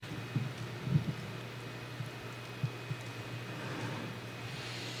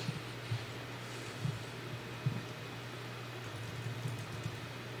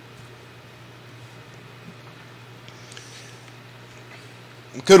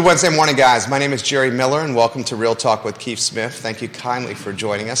Good Wednesday morning, guys. My name is Jerry Miller, and welcome to Real Talk with Keith Smith. Thank you kindly for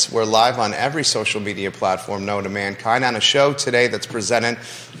joining us. We're live on every social media platform known to mankind on a show today that's presented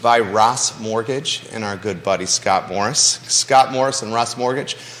by Ross Mortgage and our good buddy Scott Morris. Scott Morris and Ross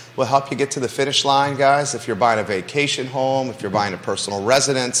Mortgage will help you get to the finish line, guys. If you're buying a vacation home, if you're buying a personal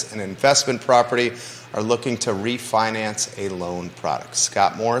residence, an investment property, are looking to refinance a loan product.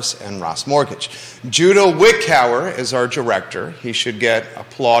 Scott Morris and Ross Mortgage. Judah Wickhauer is our director. He should get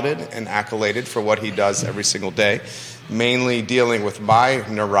applauded and accoladed for what he does every single day, mainly dealing with my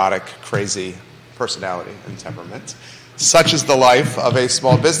neurotic, crazy personality and temperament. Such is the life of a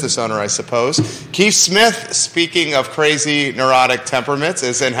small business owner, I suppose. Keith Smith, speaking of crazy, neurotic temperaments,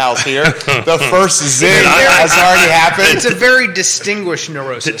 is in-house here. The first zing has already happened. It's a very distinguished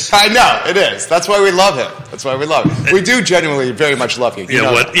neurosis. I know, it is. That's why we love him. That's why we love him. We do genuinely very much love you.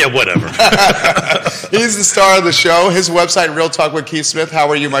 Whatever. He's the star of the show. His website, Real Talk with Keith Smith. How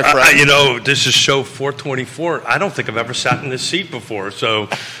are you, my friend? This is show 424. I don't think I've ever sat in this seat before. So,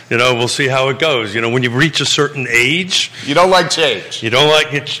 we'll see how it goes. When you reach a certain age, you don't like change. You don't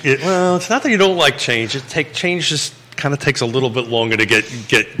like it. Well, it's not that you don't like change. Change just kind of takes a little bit longer to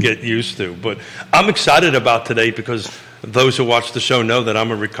get used to. But I'm excited about today because those who watch the show know that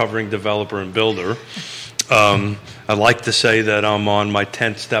I'm a recovering developer and builder. I like to say that I'm on my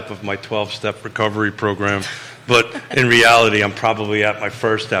 10th step of my 12-step recovery program. But in reality, I'm probably at my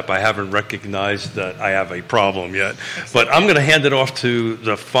first step. I haven't recognized that I have a problem yet. But I'm going to hand it off to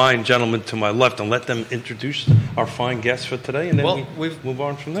the fine gentleman to my left and let them introduce our fine guests for today, and then we move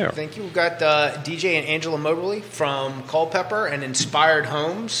on from there. Thank you. We've got DJ and Angela Moberley from Culpeper and Inspired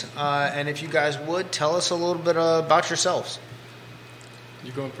Homes. And if you guys would, tell us a little bit about yourselves.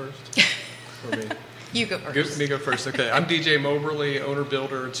 You going first? Or me? You go first. Me go first. Okay. I'm DJ Moberley,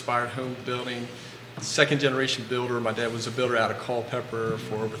 owner-builder, Inspired Home Building. Second-generation builder. My dad was a builder out of Culpeper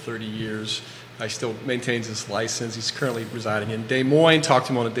for over 30 years. He still maintains his license. He's currently residing in Des Moines. Talk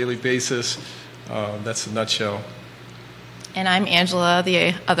to him on a daily basis. That's a nutshell. And I'm Angela,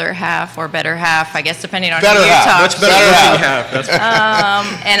 the other half, or better half, I guess, depending on better who you half. talk Much to. better half. That's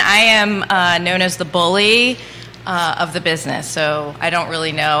and I am known as the bully of the business, so I don't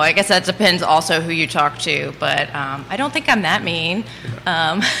really know. I guess that depends also who you talk to, but I don't think I'm that mean.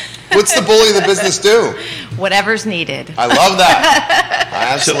 What's the bully of the business do? Whatever's needed. I love that.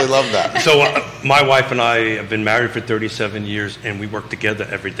 I absolutely love that. So my wife and I have been married for 37 years, and we work together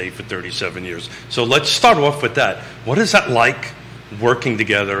every day for 37 years. So let's start off with that. What is that like, working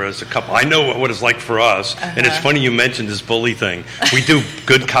together as a couple? I know what it's like for us, and it's funny you mentioned this bully thing. We do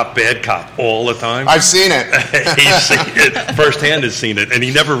good cop, bad cop all the time. I've seen it. He's seen it firsthand. Has seen it, and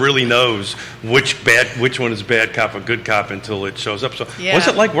he never really knows which one is bad cop or good cop until it shows up. So, what's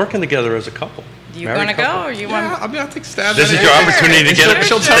it like working together as a couple? You want to go, or you want? I mean, I think stab. This is your opportunity to get it.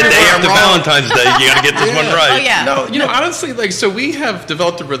 She'll tell the you day where after I'm wrong. Valentine's Day. You got to get this one right. Oh yeah. No, honestly, so we have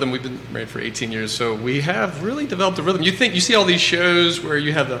developed a rhythm. We've been married for 18 years, so we have really developed a rhythm. You see all these shows where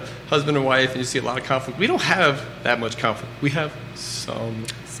you have the husband and wife, and you see a lot of conflict. We don't have that much conflict. We have some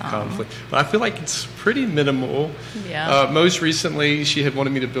conflict, but I feel like it's pretty minimal. Yeah. Most recently, she had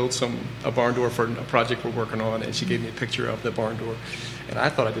wanted me to build a barn door for a project we're working on, and she gave me a picture of the barn door, and I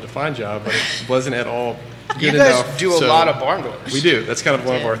thought I did a fine job, but it wasn't at all good enough. You guys do a lot of barn doors. We do. That's kind of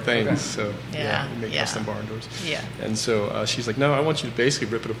one of our things. Okay. So we make custom barn doors. Yeah. And so she's like, no, I want you to basically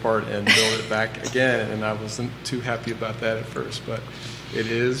rip it apart and build it back again. And I wasn't too happy about that at first, but it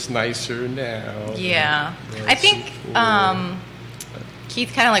is nicer now. Yeah. I think,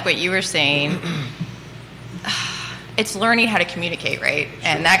 Keith, kind of like what you were saying, it's learning how to communicate, right? Sure.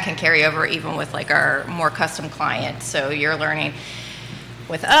 And that can carry over even with like our more custom clients. So you're learning.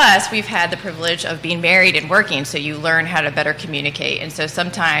 With us, we've had the privilege of being married and working, so you learn how to better communicate. And so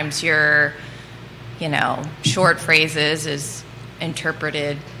sometimes your, short phrases is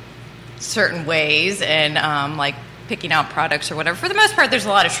interpreted certain ways, and like picking out products or whatever. For the most part, there's a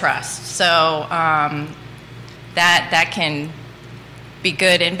lot of trust. So that can be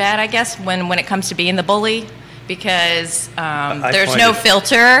good and bad, I guess, when it comes to being the bully, because there's no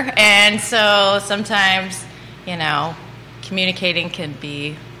filter, and so sometimes, communicating can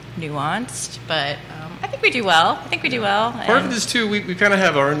be nuanced, but I think we do well. Part of this, too, we kind of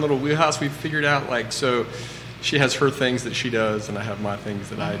have our own little wheelhouse. We've figured out, so she has her things that she does, and I have my things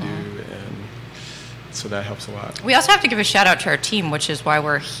that I do, and so that helps a lot. We also have to give a shout-out to our team, which is why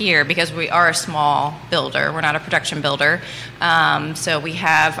we're here, because we are a small builder. We're not a production builder. So we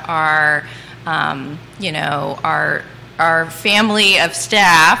have our family of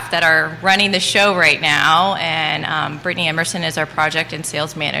staff that are running the show right now, and Brittany Emerson is our project and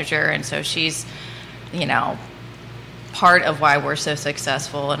sales manager, and so she's, part part of why we're so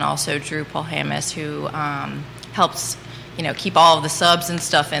successful, and also Drew Paul Hammis, who helps keep all of the subs and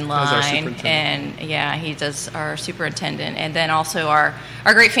stuff in line. And he does our superintendent, and then also our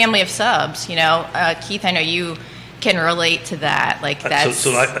great family of subs. Keith, I know you can relate to that. Like that's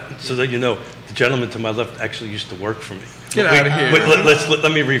so that the gentleman to my left actually used to work for me. Get out of here.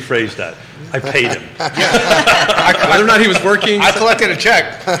 Let me rephrase that. I paid him. Whether or not he was working, I collected a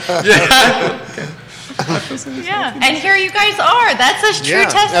check. Yeah, and here you guys are. That's a true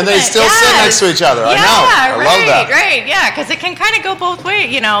testament. And they still sit next to each other. I know. I love that. Right, yeah, because it can kind of go both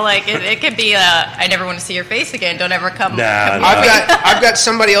ways. Like it could be, I never want to see your face again. Don't ever come. I've got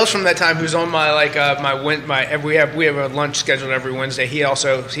somebody else from that time who's on my we have a lunch scheduled every Wednesday. He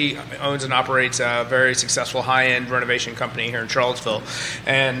owns and operates a very successful high-end renovation company here in Charlottesville,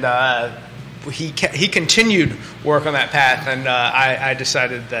 and he continued work on that path, and I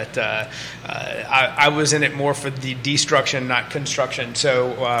decided that I was in it more for the destruction, not construction.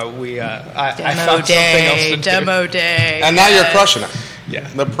 So I found something else to do. Demo day, and now you're crushing it. Yeah,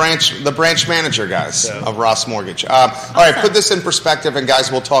 the branch manager guys of Ross Mortgage. All right, put this in perspective, and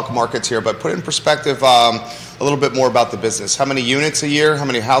guys, we'll talk markets here, but put in perspective a little bit more about the business. How many units a year? How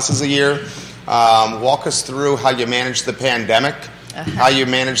many houses a year? Walk us through how you manage the pandemic. How you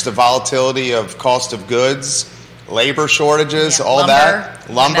manage the volatility of cost of goods, labor shortages, all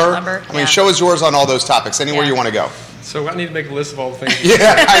lumber. I mean, show us yours on all those topics, anywhere you want to go. So I need to make a list of all the things.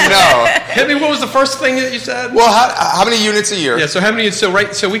 Yeah, I know. Hit me. What was the first thing that you said? Well, how many units a year? Yeah. So how many? So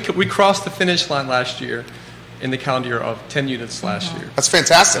we crossed the finish line last year, in the calendar year of 10 units last year. That's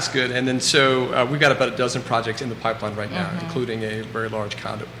fantastic. That's good. And then we've got about a dozen projects in the pipeline right now, including a very large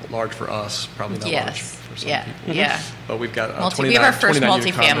condo, large for us, probably not large for some people. Yeah. But we've got a we have our first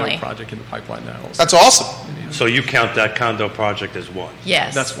 29 multifamily project in the pipeline now. That's awesome. So you count that condo project as one?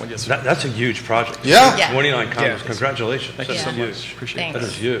 Yes. That's one, yes. That's a huge project. Yeah. 29 condos. Yeah. Congratulations. Thank you so much. Appreciate it. That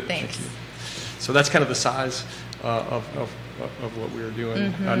is huge. Thanks. So that's kind of the size of what we were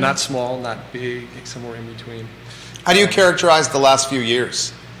doing. Not small, not big, somewhere in between. How do you characterize the last few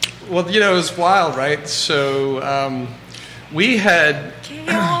years? Well, it was wild, right? So we had...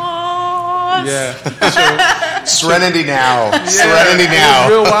 Chaos! Yeah. Serenity now. Serenity now.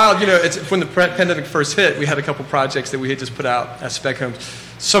 It was real wild. It's when the pandemic first hit, we had a couple projects that we had just put out as spec homes.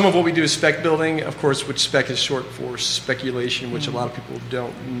 Some of what we do is spec building, of course, which spec is short for speculation, which a lot of people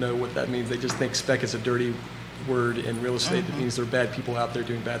don't know what that means. They just think spec is a dirty word in real estate that means there are bad people out there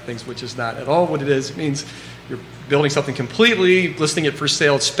doing bad things, which is not at all what it is. It means you're building something completely, listing it for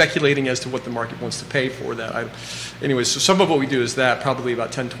sale, speculating as to what the market wants to pay for that. Anyways, so some of what we do is that, probably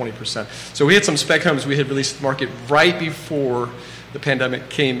about 10-20%. So we had some spec homes we had released to the market right before the pandemic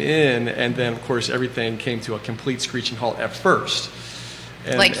came in, and then, of course, everything came to a complete screeching halt at first.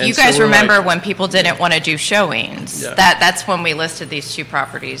 And you guys remember when people didn't want to do showings. Yeah. That's when we listed these two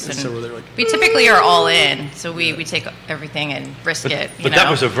properties. And so they're we typically are all in, so we take everything and risk it. But that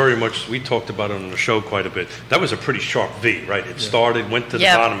was a very much, we talked about it on the show quite a bit. That was a pretty sharp V, right? It started, went to the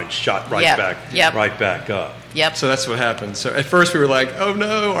bottom, and shot right back up. Yep. So that's what happened. So at first we were like, oh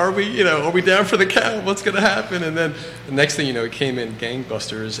no, are we down for the count? What's going to happen? And then the next thing it came in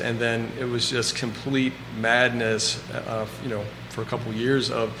gangbusters, and then it was just complete madness, for a couple of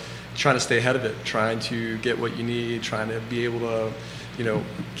years of trying to stay ahead of it, trying to get what you need, trying to be able to,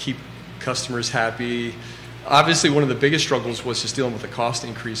 keep customers happy. Obviously, one of the biggest struggles was just dealing with the cost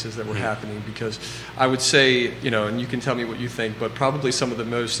increases that were happening, because I would say, and you can tell me what you think, but probably some of the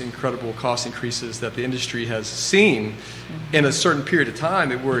most incredible cost increases that the industry has seen in a certain period of time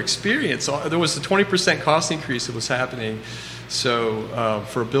that were experienced. There was a 20% cost increase that was happening. So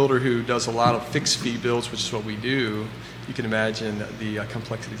for a builder who does a lot of fixed fee builds, which is what we do, you can imagine the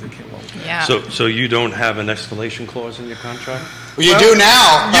complexities that came along with that. Yeah. So you don't have an escalation clause in your contract? Well, you do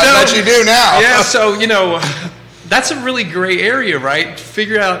now. You do now. Yeah, so, that's a really gray area, right?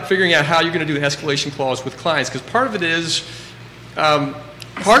 Figuring out how you're going to do an escalation clause with clients, because part of it is,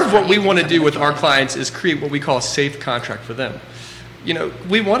 part of what we want to do with our clients is create what we call a safe contract for them.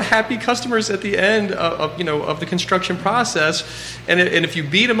 We want happy customers at the end of the construction process, and if you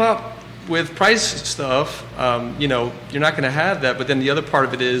beat them up with price stuff, you're not going to have that. But then the other part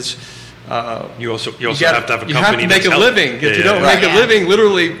of it is you also have to have a company. You have to make a living. If you don't make a living,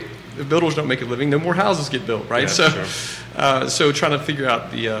 literally, the builders don't make a living. No more houses get built, right? So trying to figure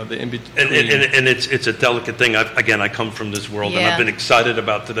out the in between. And it's a delicate thing. I come from this world, and I've been excited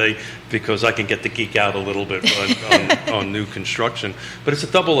about today because I can get to geek out a little bit on new construction. But it's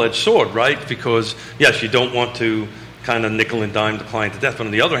a double-edged sword, right? Because yes, you don't want to kind of nickel and dime the client to death. But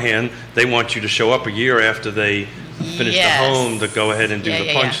on the other hand, they want you to show up a year after they finish the home to go ahead and do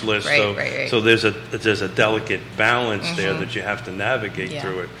the punch list. Right. So there's a delicate balance there that you have to navigate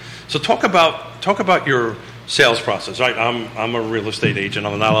through it. So talk about your sales process. Right, I'm a real estate agent.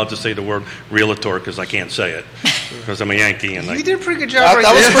 I'm not allowed to say the word realtor because I can't say it because I'm a Yankee. And you did a pretty good job.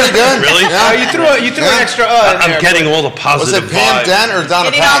 That was pretty good. Really? You threw an extra. I'm getting all the positive. Was it Pam vibes. Dent or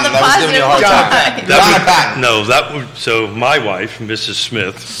Donna Getting all Patton the that was giving you a hard time? Donna Patton. No, that would. So my wife, Mrs.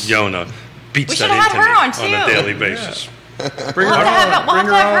 Smith, Yonna, beats We that should have into had her me on, too. a daily basis. We'll have to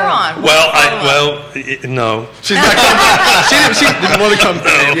have her on. No. She's not coming. She didn't want to come.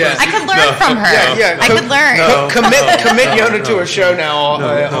 Yeah. I could learn from her. I could learn. Commit Yonna to a show now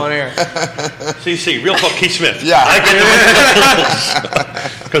on air. See, Real Talk Keith Smith. Yeah. I get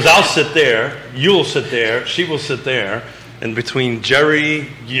the because I'll sit there, you'll sit there, she will sit there, and between Jerry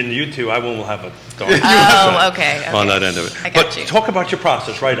and you two, I won't have a darn okay. on that end of it. I got But you. talk about your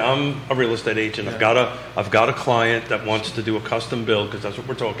process, right? I'm a real estate agent. I've got a client that wants to do a custom build because that's what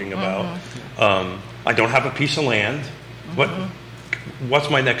we're talking about. I don't have a piece of land. What's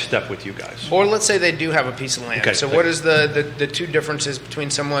my next step with you guys? Or let's say they do have a piece of land. Okay. So what is the two differences between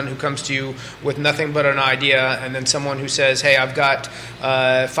someone who comes to you with nothing but an idea and then someone who says, hey, I've got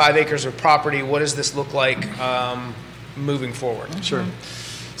 5 acres of property. What does this look like moving forward? Sure.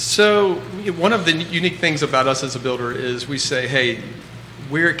 So one of the unique things about us as a builder is we say, hey,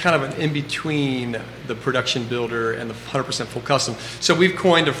 we're kind of an in-between the production builder and the 100% full custom. So we've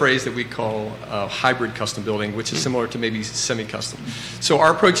coined a phrase that we call hybrid custom building, which is similar to maybe semi-custom. So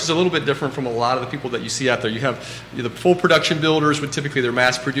our approach is a little bit different from a lot of the people that you see out there. You have the full production builders, would typically they're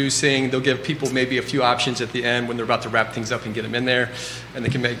mass producing. They'll give people maybe a few options at the end when they're about to wrap things up and get them in there. And they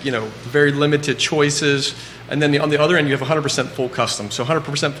can make, very limited choices. And then on the other end, you have 100% full custom. So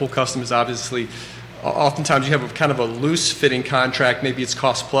 100% full custom is obviously oftentimes you have a kind of a loose fitting contract. Maybe it's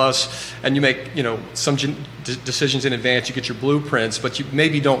cost plus, and you make some decisions in advance. You get your blueprints, but you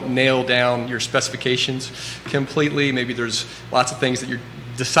maybe don't nail down your specifications completely. Maybe there's lots of things that you're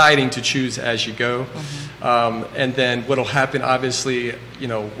deciding to choose as you go. And then what'll happen, obviously,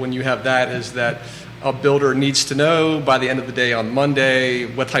 when you have that, is that a builder needs to know by the end of the day on Monday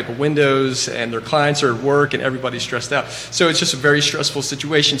what type of windows, and their clients are at work and everybody's stressed out. So it's just a very stressful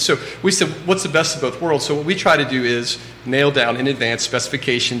situation. So we said, what's the best of both worlds? So what we try to do is nail down in advance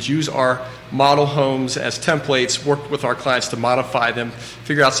specifications, use our model homes as templates, work with our clients to modify them,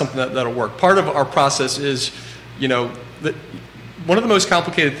 figure out something that'll work. Part of our process is, one of the most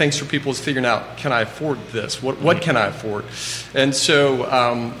complicated things for people is figuring out, can I afford this? What can I afford? And so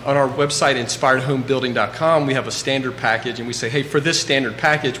on our website, inspiredhomebuilding.com, we have a standard package, and we say, hey, for this standard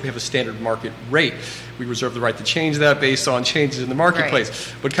package, we have a standard market rate. We reserve the right to change that based on changes in the marketplace.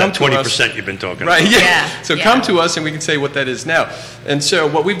 Right. But come to 20% you've been talking about. Right, yeah. So come to us, and we can say what that is now. And so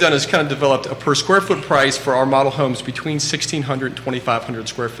what we've done is kind of developed a per square foot price for our model homes between 1,600 and 2,500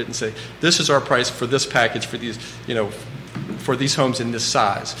 square feet, and say, this is our price for this package for these, for these homes in this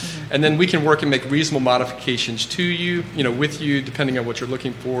size. And then we can work and make reasonable modifications to you, with you, depending on what you're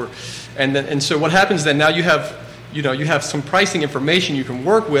looking for. And so what happens then, now you have some pricing information you can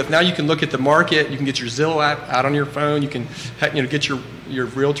work with. Now you can look at the market. You can get your Zillow app out on your phone. You can get your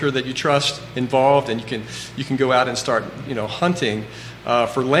realtor that you trust involved, and you can go out and start hunting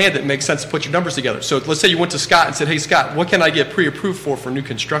for land that makes sense to put your numbers together. So let's say you went to Scott and said, hey, Scott, what can I get pre-approved for new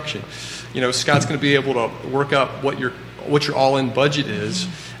construction? Scott's going to be able to work up what your all-in budget is,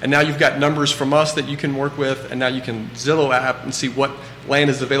 and now you've got numbers from us that you can work with, and now you can Zillow app and see what land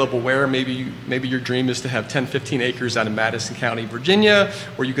is available where. Maybe your dream is to have 10, 15 acres out in Madison County, Virginia,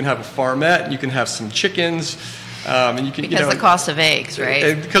 or you can have a farmette, and you can have some chickens. And you can, because the cost of eggs, right?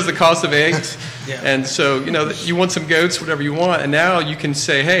 And because the cost of eggs. Yeah. And so, you want some goats, whatever you want, and now you can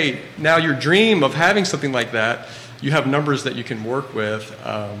say, hey, now your dream of having something like that, you have numbers that you can work with.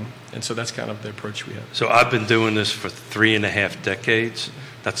 And so that's kind of the approach we have. So I've been doing this for 3.5 decades.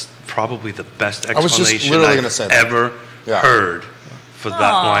 That's probably the best explanation I've ever heard for that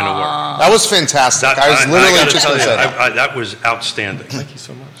line of work. That was fantastic. I was literally just going to say that. That was outstanding. Thank you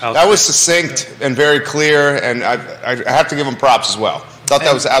so much. That was succinct and very clear, and I have to give them props as well. Thought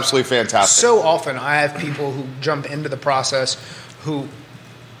that was absolutely fantastic. So often I have people who jump into the process who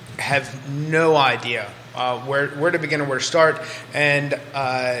have no idea where to begin or where to start, and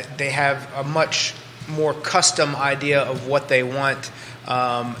they have a much more custom idea of what they want.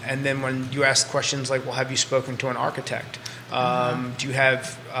 And then when you ask questions like, well, have you spoken to an architect? Do you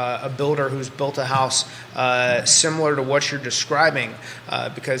have a builder who's built a house similar to what you're describing?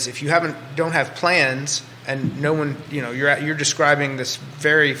 Because if you don't have plans and no one, you're describing this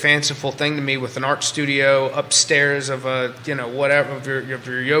very fanciful thing to me with an art studio upstairs of a, whatever of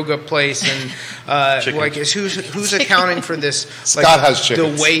your yoga place, and like who's accounting for this? Scott has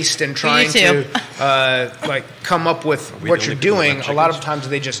chickens. The waste and trying to like come up with what you're doing. A lot of times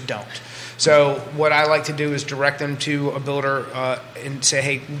they just don't. So what I like to do is direct them to a builder and say,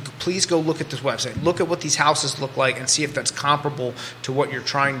 hey, please go look at this website. Look at what these houses look like and see if that's comparable to what you're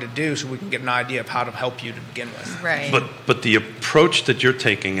trying to do, so we can get an idea of how to help you to begin with. Right. But the approach that you're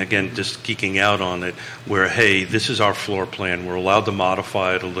taking, again, just geeking out on it, where, hey, this is our floor plan. We're allowed to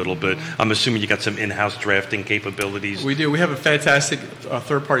modify it a little bit. I'm assuming you got some in-house drafting capabilities. We do. We have a fantastic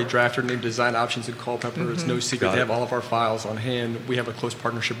third-party drafter named Design Options in Culpeper. It's no secret. They have all of our files on hand. We have a close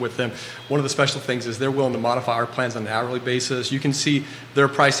partnership with them. One of the special things is they're willing to modify our plans on an hourly basis. You can see their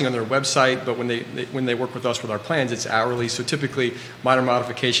pricing on their website, but when they work with us with our plans, it's hourly. So typically, minor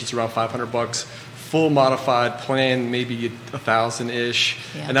modifications around $500. Full modified plan, maybe $1,000-ish,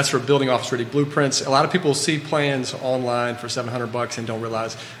 and that's for building office-ready blueprints. A lot of people see plans online for $700 and don't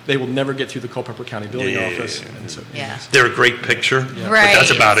realize they will never get through the Culpeper County building office. And so, they're a great picture, right? But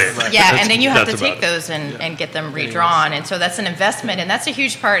that's about it. Right. Yeah, and then you have to take those and get them redrawn, and so that's an investment, and that's a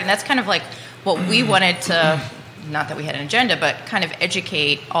huge part, and that's kind of like what we wanted to. Not that we had an agenda, but kind of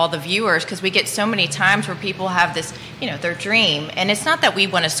educate all the viewers, because we get so many times where people have this, their dream, and it's not that we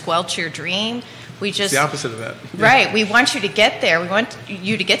want to squelch your dream. We just, it's the opposite of that. Right. We want you to get there. We want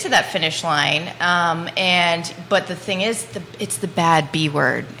you to get to that finish line. But the thing is, it's the bad B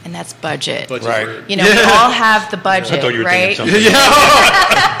word, and that's budget. Right. Word. We all have the budget, I thought you were right? thinking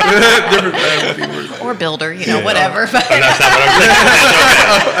Different bad B word. Or builder, whatever. That's not what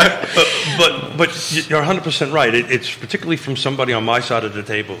I'm saying. But you're 100% right. It's particularly from somebody on my side of the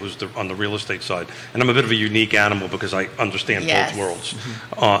table who's on the real estate side. And I'm a bit of a unique animal because I understand both worlds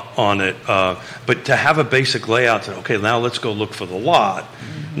on it. But to have a basic layout, okay, now let's go look for the lot.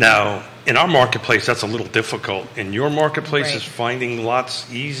 Now, in our marketplace, that's a little difficult. In your marketplace, is finding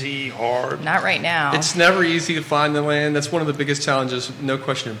lots easy, hard? Not right now. It's never easy to find the land. That's one of the biggest challenges, no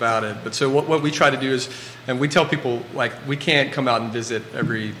question about it. But so what we try to do is, and we tell people, like, we can't come out and visit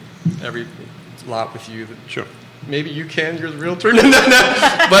every lot with you. Sure. Maybe you can. You're the realtor. No.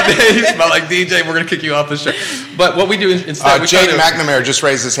 But he's about like, DJ, we're going to kick you off the show. But what we do instead, Jake McNamara just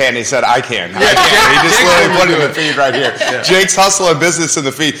raised his hand. He said, "I can." He just literally put it in the feed right here. Yeah. Jake's hustle and business in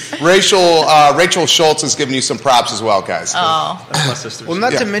the feed. Rachel Schultz has given you some props as well, guys. Oh, that's my sister. Well,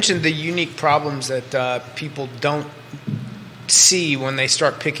 not to mention the unique problems that people don't see when they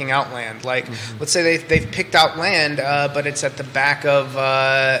start picking out land. Like, let's say they've picked out land, but it's at the back of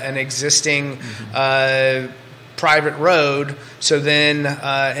an existing private road. So then,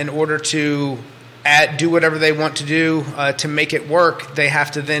 in order to do whatever they want to do to make it work, they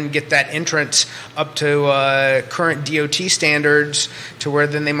have to then get that entrance up to current DOT standards, to where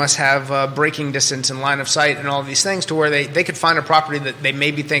then they must have braking distance and line of sight and all of these things, to where they could find a property that they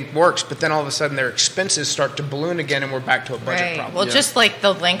maybe think works, but then all of a sudden their expenses start to balloon again, and we're back to a budget problem. Well, just like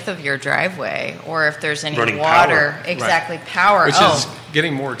the length of your driveway, or if there's any running water. Power. Exactly, power. Which is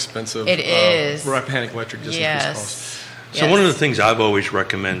getting more expensive. It is. Rapid electric just increased costs. So one of the things I've always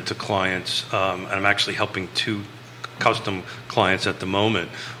recommend to clients, and I'm actually helping 2 custom clients at the moment.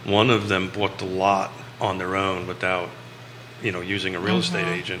 One of them bought the lot on their own without, using a real estate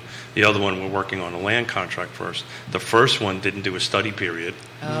agent. The other one, we're working on a land contract first. The first one didn't do a study period.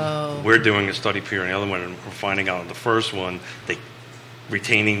 Oh. We're doing a study period. The other one, we're finding out on the first one,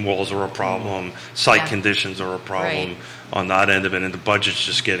 retaining walls are a problem, site conditions are a problem on that end of it, and the budget's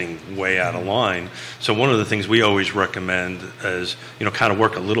just getting way out of line. So one of the things we always recommend is, kind of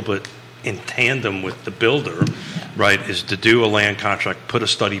work a little bit in tandem with the builder, right, is to do a land contract, put a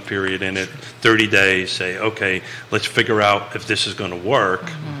study period in it, 30 days, say, okay, let's figure out if this is going to work,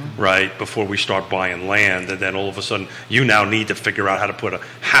 right, before we start buying land. And then all of a sudden, you now need to figure out how to put a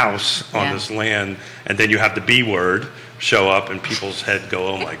house on this land, and then you have the B word show up, and people's head go,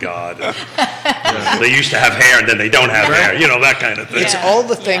 oh my God. They used to have hair, and then they don't have hair, that kind of thing. It's all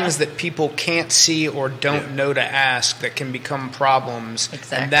the things that people can't see or don't know to ask that can become problems.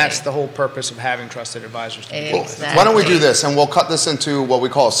 Exactly. And that's the whole purpose of having trusted advisors. Exactly. Why don't we do this, and we'll cut this into what we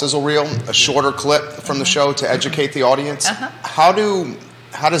call a sizzle reel, a shorter clip from the show to educate the audience. How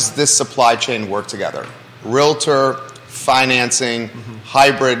does this supply chain work together? Realtor, financing,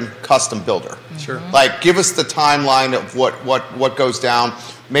 hybrid, custom builder. Sure. Like, give us the timeline of what goes down.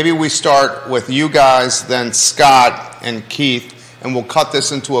 Maybe we start with you guys, then Scott and Keith, and we'll cut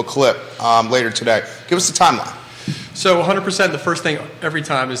this into a clip later today. Give us the timeline. So 100%, the first thing every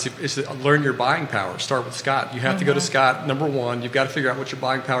time is to learn your buying power. Start with Scott. You have to go to Scott, number one. You've got to figure out what your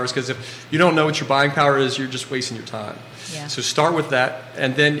buying power is, because if you don't know what your buying power is, you're just wasting your time. Yeah. So start with that.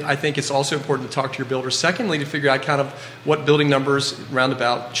 And then I think it's also important to talk to your builder. Secondly, to figure out kind of what building numbers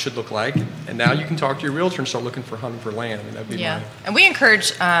roundabout should look like. And now you can talk to your realtor and start looking for hunting for land. I mean, that'd be my... And we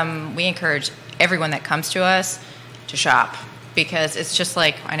encourage everyone that comes to us to shop. Because it's just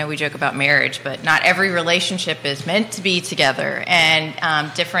like, I know we joke about marriage, but not every relationship is meant to be together. And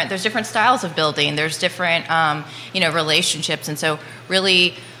there's different styles of building. There's different, relationships. And so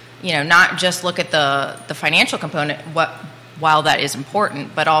really, not just look at the financial component, while that is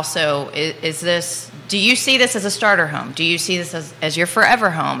important, but also do you see this as a starter home? Do you see this as your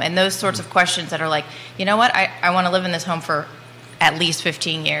forever home? And those sorts of questions that are like, you know what, I want to live in this home for at least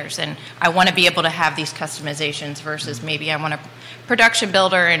 15 years, and I want to be able to have these customizations versus maybe I want a production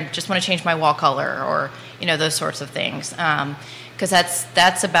builder and just want to change my wall color, or those sorts of things, because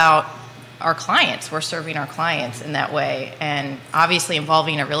that's about our clients. We're serving our clients in that way, and obviously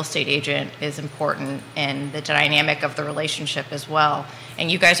involving a real estate agent is important in the dynamic of the relationship as well.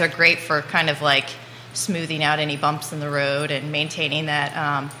 And you guys are great for kind of like smoothing out any bumps in the road and maintaining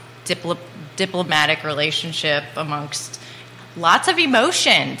that diplomatic relationship amongst lots of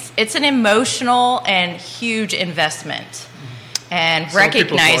emotions. It's an emotional and huge investment. And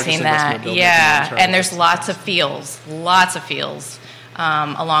recognizing that, and there's lots of feels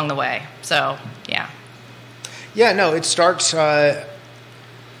along the way. So, yeah. Yeah, no, it starts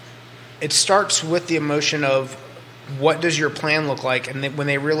with the emotion of, what does your plan look like? And when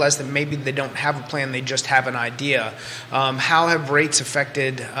they realize that maybe they don't have a plan, they just have an idea. How have rates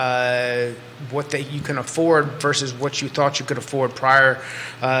affected what you can afford versus what you thought you could afford prior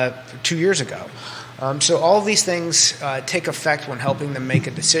 2 years ago? So all of these things take effect when helping them make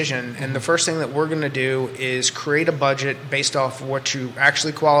a decision. And the first thing that we're going to do is create a budget based off what you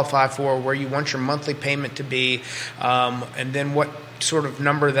actually qualify for, where you want your monthly payment to be, and then what sort of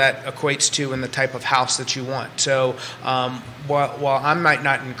number that equates to in the type of house that you want. So while I might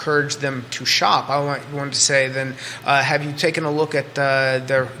not encourage them to shop, I wanted to say then, have you taken a look at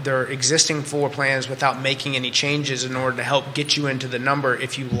their existing floor plans without making any changes in order to help get you into the number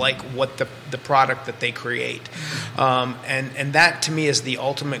if you like what the product that they create? And that to me is the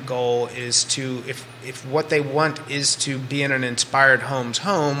ultimate goal, is to, if what they want is to be in an Inspired Homes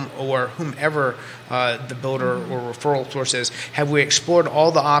home, or whomever the builder or referral source is, have we explored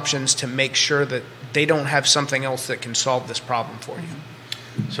all the options to make sure that they don't have something else that can solve this problem for you?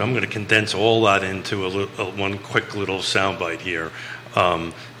 So I'm going to condense all that into one quick little soundbite here.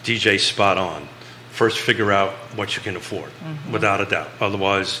 DJ, spot on. First, figure out what you can afford, without a doubt.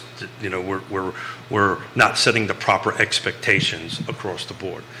 Otherwise, we're not setting the proper expectations across the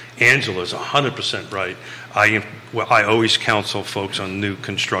board. Angela's 100% right. I always counsel folks on new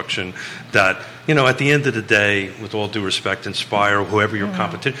construction that, at the end of the day, with all due respect, Inspire, whoever your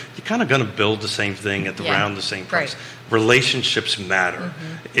competition, you're kind of going to build the same thing at around the same price. Right. Relationships matter.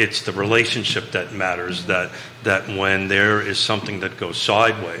 It's the relationship that matters, that when there is something that goes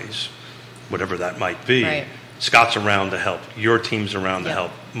sideways, whatever that might be, right, Scott's around to help. Your team's around to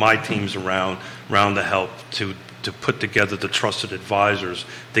help. My team's around to help to put together the trusted advisors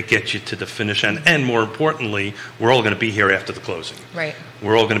that get you to the finish end. And more importantly, we're all going to be here after the closing. Right.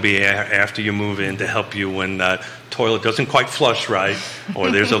 We're all going to be after you move in to help you when that toilet doesn't quite flush right, or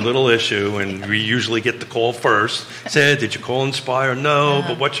there's a little issue, and we usually get the call first. Say, did you call Inspire? No,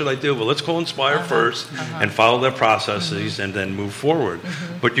 but what should I do? Well, let's call Inspire first and follow their processes and then move forward.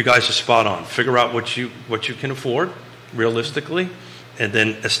 But you guys are spot on. Figure out what you can afford realistically, and then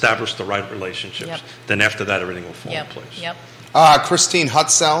establish the right relationships. Then after that, everything will fall in place. Christine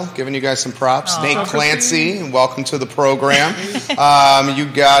Hutzell, giving you guys some props. Nate Clancy, welcome to the program. You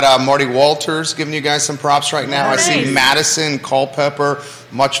got Marty Walters giving you guys some props right now. I see Madison, Culpeper,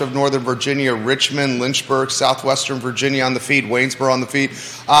 much of Northern Virginia, Richmond, Lynchburg, Southwestern Virginia on the feed, Waynesboro on the feed.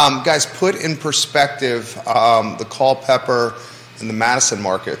 Guys, put in perspective the Culpeper and the Madison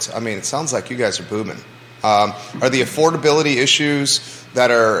markets. I mean, it sounds like you guys are booming. Are the affordability issues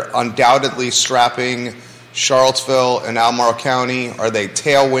that are undoubtedly strapping Charlottesville and Albemarle County, are they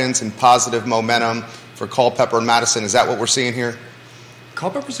tailwinds and positive momentum for Culpeper and Madison? Is that what we're seeing here?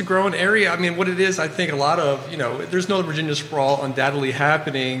 Culpeper's a growing area. I mean, what it is, I think a lot of, there's Northern Virginia sprawl undoubtedly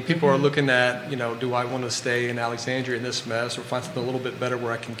happening. People are looking at, do I want to stay in Alexandria in this mess, or find something a little bit better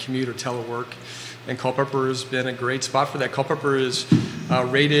where I can commute or telework? And Culpeper has been a great spot for that. Culpeper is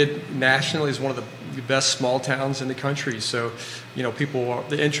rated nationally as one of the best small towns in the country. So,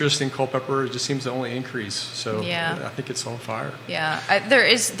 the interest in Culpeper just seems to only increase. So I think it's on fire. Yeah,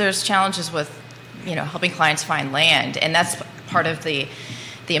 there's challenges with helping clients find land, and that's part of the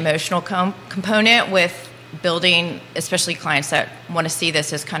emotional component with building, especially clients that want to see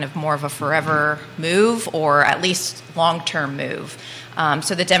this as kind of more of a forever move or at least long-term move.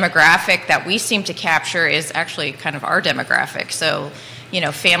 So the demographic that we seem to capture is actually kind of our demographic. So,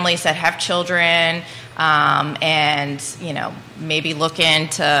 families that have children, and maybe looking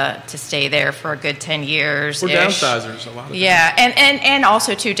to stay there for a good 10 years. We're downsizers, a lot of yeah, and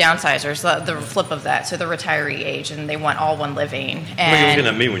also two downsizers, the flip of that, so the retiree age, and they want all one living. What are you And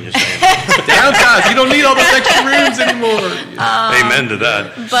looking at me when you're saying that? downsize. You don't need all those extra rooms anymore. Amen to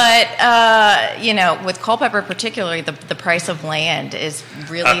that. but with Culpeper particularly, the price of land is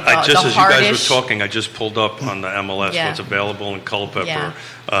really I just, the as you guys hardest. were talking, I just pulled up on the MLS Yeah. what's available in Culpeper, Yeah.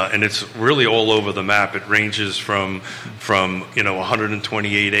 and it's really all over the map. It ranges from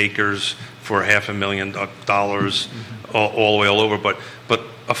 128 acres for $500,000 all the way all over. But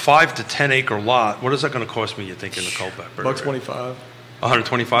a 5 to 10 acre lot, what is that going to cost me? You think in the Culpeper? $125.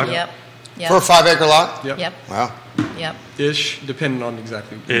 125. Yep. For a 5-acre lot? Yep. Wow. Yep. Ish, depending on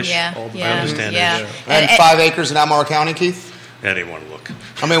exactly. Ish. Yeah. All the Yeah. I understand Yeah. it. And 5 acres in Albemarle County, Keith? I didn't want to look.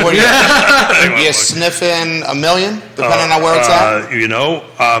 I mean, what do you sniffing $1 million, depending on where it's at?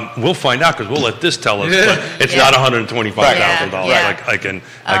 We'll find out because we'll let this tell us. But it's not $125,000. Yeah. I can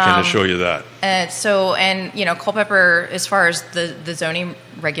assure you that. Culpeper, as far as the zoning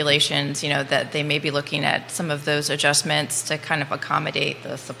regulations, that they may be looking at some of those adjustments to kind of accommodate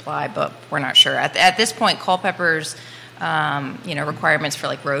the supply, but we're not sure. At this point, Culpeper's requirements for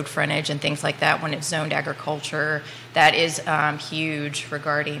like road frontage and things like that when it's zoned agriculture, that is huge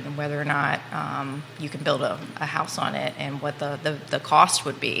regarding whether or not you can build a house on it and what the cost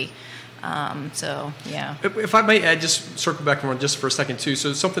would be. Yeah. If I may add, just circle back around just for a second too.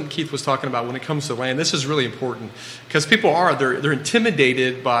 So something Keith was talking about when it comes to land, this is really important because people they're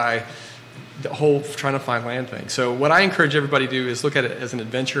intimidated by the whole trying to find land thing. So what I encourage everybody to do is look at it as an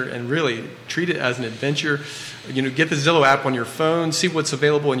adventure and really treat it as an adventure. Get the Zillow app on your phone, see what's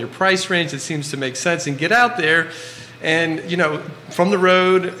available in your price range that seems to make sense, and get out there. And from the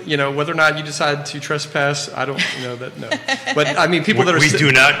road, whether or not you decide to trespass, I don't that no. But I mean, people that are we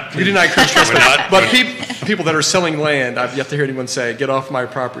do not encourage trespass. But people that are selling land, I've yet to hear anyone say, "Get off my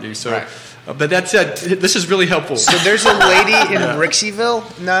property." So. Right. But that said, this is really helpful. So there's a lady in Rixieville,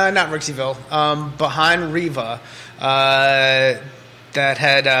 no, not Rixieville, behind Riva, that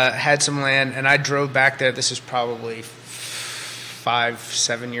had some land, and I drove back there. This is probably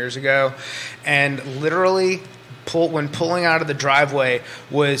 5-7 years ago, and literally when pulling out of the driveway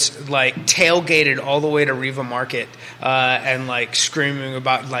was like tailgated all the way to Riva Market, and like screaming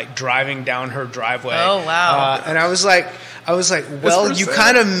about like driving down her driveway. Oh wow! And I was like, well, you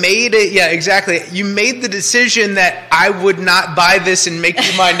kind of made it. Yeah, exactly. You made the decision that I would not buy this and make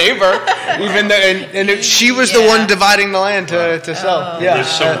you my neighbor, even though, she was the one dividing the land to sell. Yeah. There's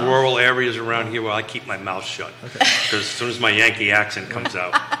some rural areas around here where I keep my mouth shut because as soon as my Yankee accent comes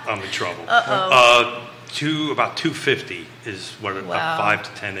out, I'm in trouble. About 250 is what a 5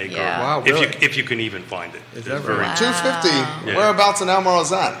 to 10 acre. Yeah. Wow, really? If you can even find it. Is that very right? 250. Yeah. Whereabouts in Albemarle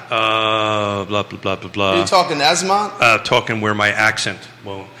is that? blah blah blah blah blah. Are you talking Esmont? Talking where my accent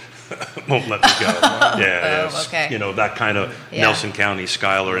won't let me go. Okay. That kind of Nelson County,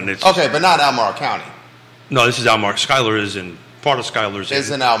 Schuyler, and it's Okay, but not Albemarle County. No, this is Albemarle. Schuyler is in part of Schuyler's Is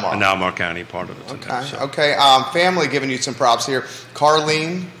in Albemarle. In Albemarle County, part of it. Okay. Okay. Family giving you some props here.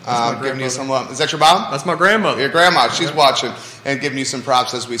 Carlene giving you some. Is that your mom? That's my grandmother. Your grandma. She's watching and giving you some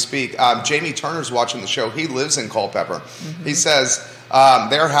props as we speak. Jamie Turner's watching the show. He lives in Culpeper. Mm-hmm. He says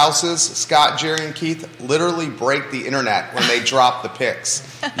their houses, Scott, Jerry, and Keith, literally break the internet when they drop the pics.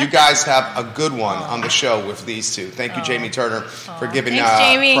 You guys have a good one on the show with these two. Thank you, Jamie Turner, for giving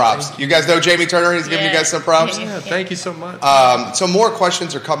Jamie. props. You guys know Jamie Turner? He's giving you guys some props? Yeah, thank you so much. So more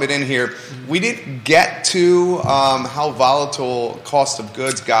questions are coming in here. We didn't get to how volatile cost of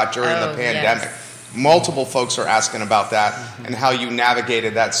goods got during the pandemic. Yes. Multiple folks are asking about that and how you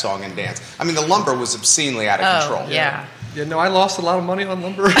navigated that song and dance. I mean, the lumber was obscenely out of control. Yeah. Yeah, no, I lost a lot of money on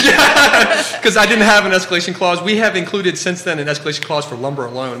lumber because I didn't have an escalation clause. We have included since then an escalation clause for lumber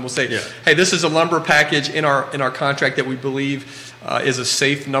alone. We'll say, hey, this is a lumber package in our contract that we believe is a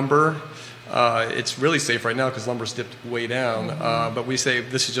safe number. It's really safe right now because lumber's dipped way down. But we say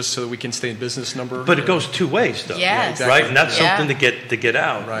this is just so that we can stay in business number. But it goes two ways, though. Yes. Right, and that's Yeah. something to get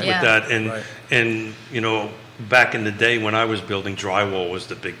out with that. And back in the day when I was building, drywall was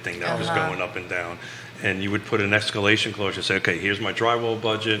the big thing that was going up and down. And you would put an escalation clause and say, okay, here's my drywall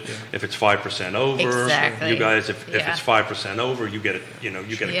budget. Yeah. If it's 5% over, you guys, if it's 5% over, you get it. You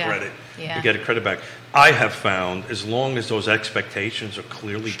get a credit. Yeah. You get a credit back. I have found as long as those expectations are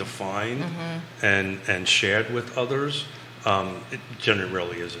clearly defined and shared with others, it generally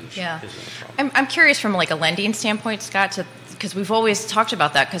really isn't a problem. I'm curious from like a lending standpoint, Scott, because we've always talked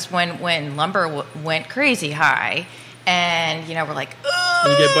about that. Because when lumber went crazy high. And, we're like, oh.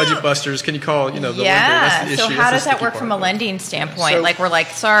 You get budget busters. Can you call, the lender? That's the issue. So how does that work from a lending standpoint? So, like, we're like,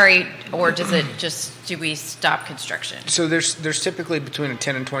 sorry, or does it do we stop construction? So there's typically between a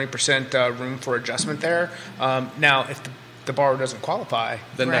 10 and 20% room for adjustment there. Now, if the borrower doesn't qualify,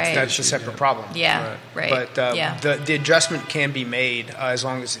 then that's a separate problem. Yeah, right. But the adjustment can be made as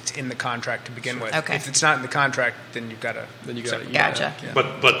long as it's in the contract to begin with. Okay. If it's not in the contract, then you've got to. Gotcha. Yeah.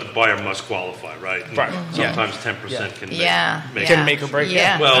 But the buyer must qualify, right? Right. Sometimes 10% can make or break.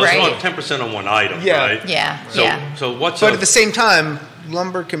 Yeah. Well, it's 10% on one item, right? Yeah. So what's? But at the same time,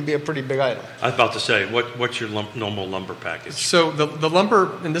 lumber can be a pretty big item. I was about to say, what's your normal lumber package? So the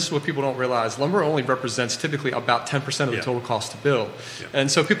lumber, and this is what people don't realize, lumber only represents typically about 10% of the total cost to build. Yeah. And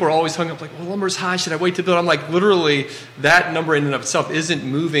so people are always hung up like, well, lumber's high, should I wait to build? I'm like, literally, that number in and of itself isn't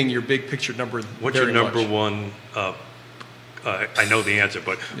moving your big picture number. What's your number one, I know the answer,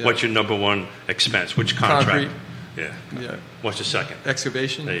 but what's your number one expense? Which contract? Concrete. Yeah. What's the second?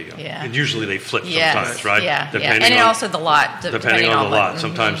 Excavation. There you go. Yeah. And usually they flip sometimes, right? Yeah. And also the lot. Depending on the lot.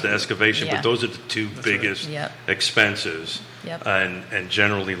 Sometimes the excavation, but those are the two biggest expenses. Yep. And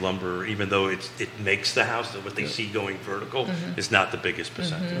generally lumber, even though it makes the house, what they see going vertical, is not the biggest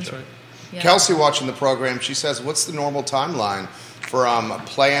percentage. That's right. Yeah. Kelsey watching the program, she says, what's the normal timeline for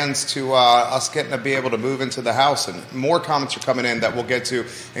plans to us getting to be able to move into the house? And more comments are coming in that we'll get to,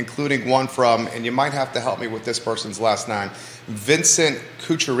 including one from, and you might have to help me with this person's last name, Vincent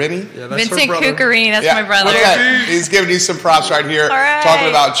Cucciarini. Yeah, that's Vincent Cucciarini, that's my brother. Look at that. He's giving you some props right here, talking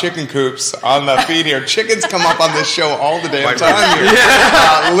about chicken coops on the feed here. Chickens come up on this show all the damn time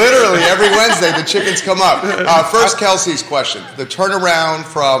here. Literally every Wednesday, the chickens come up. First, Kelsey's question: the turnaround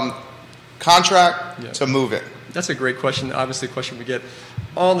from contract to move it. That's a great question. Obviously, a question we get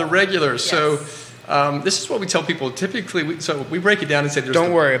on the regular. Yes. So this is what we tell people. Typically, we break it down and say,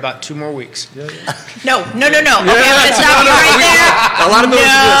 "Don't worry about 2 more weeks." No. Okay, let's stop you right there. A lot of builders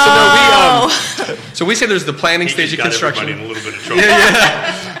do it. So we say there's the planning stage of construction. Everybody in a little bit of trouble.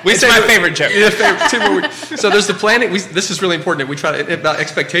 It's my favorite joke. 2 more weeks. So there's the planning. This is really important. We try to about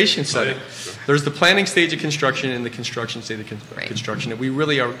expectation setting. There's the planning stage of construction and the construction stage of construction. And we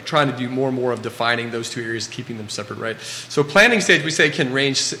really are trying to do more and more of defining those two areas, keeping them separate, right? So planning stage, we say, can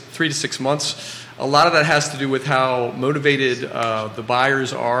range 3 to 6 months. A lot of that has to do with how motivated the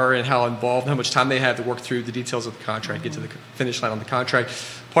buyers are and how involved, how much time they have to work through the details of the contract, get to the finish line on the contract.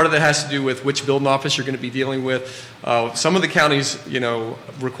 Part of that has to do with which building office you're going to be dealing with. Some of the counties,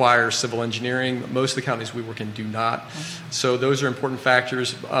 require civil engineering. Most of the counties we work in do not. So those are important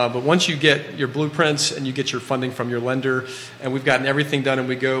factors. But once you get your blueprints and you get your funding from your lender, and we've gotten everything done, and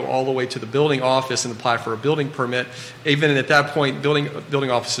we go all the way to the building office and apply for a building permit, even at that point,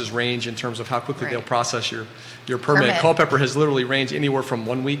 building offices range in terms of how quickly they'll process your permit. Culpeper has literally ranged anywhere from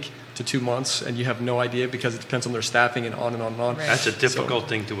 1 week to 2 months, and you have no idea because it depends on their staffing and on and on and on. Right. That's a difficult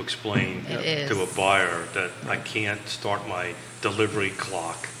thing to explain to a buyer, that I can't start my delivery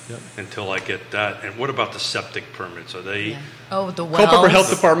clock until I get that. And what about the septic permits? Are they? Oh, the wells. Culpeper Health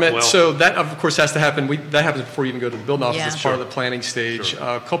Department. So that, of course, has to happen. That happens before you even go to the building office. It's part of the planning stage.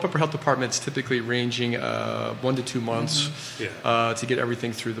 Culpeper Health Department's typically ranging 1 to 2 months to get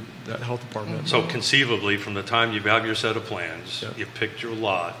everything through the health department. So conceivably, from the time you have your set of plans, you picked your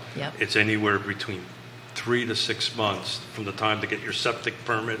lot, it's anywhere between 3 to 6 months from the time to get your septic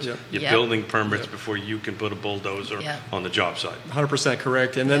permits, your building permits before you can put a bulldozer on the job site. 100%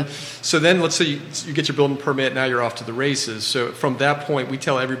 correct. And then, so then let's say you get your building permit, now you're off to the races. So from that point, we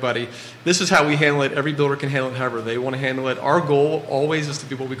tell everybody, this is how we handle it. Every builder can handle it however they want to handle it. Our goal always is to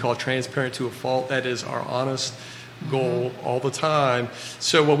be what we call transparent to a fault. That is our honest goal all the time.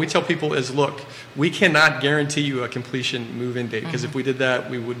 So what we tell people is, look, we cannot guarantee you a completion move-in date, because if we did that,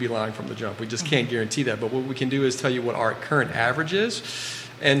 we would be lying from the jump. We just can't guarantee that. But what we can do is tell you what our current average is.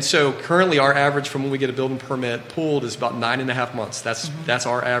 And so currently our average from when we get a building permit pulled is about 9.5 months. That's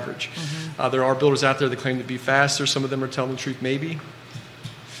our average. There are builders out there that claim to be faster. Some of them are telling the truth, maybe.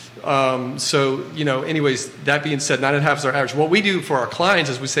 So, anyways, that being said, 9.5 is our average. What we do for our clients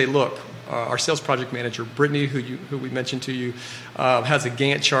is we say, look, our sales project manager, Brittany, who we mentioned to you, has a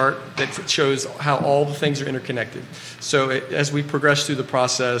Gantt chart that shows how all the things are interconnected. So as we progress through the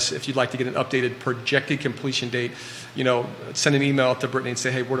process, if you'd like to get an updated projected completion date, send an email to Brittany and say,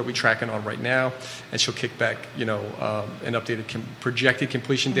 hey, what are we tracking on right now? And she'll kick back, an updated projected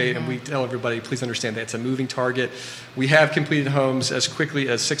completion date. And we tell everybody, please understand that it's a moving target. We have completed homes as quickly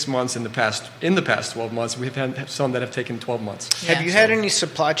as 6 months in the past 12 months. We've had some that have taken 12 months. Have you had any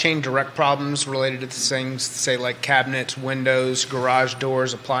supply chain direct problems related to things, say like cabinets, windows, garage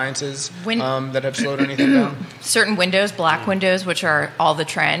doors, appliances, that have slowed anything down? Certain windows, black windows, which are all the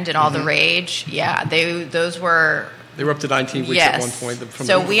trend and all the rage. Yeah, those were... They were up to 19 weeks at one point.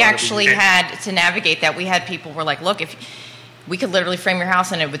 So we actually had to navigate that. We had people were like, look, if we could literally frame your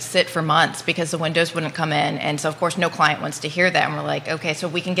house and it would sit for months because the windows wouldn't come in. And so, of course, no client wants to hear that. And we're like, okay, so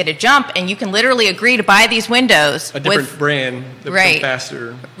we can get a jump and you can literally agree to buy these windows. A different brand that would come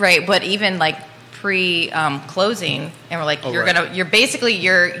faster. Right, but even like pre-closing, and we're like,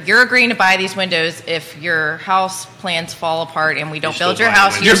 you're agreeing to buy these windows if your house plans fall apart and we don't build your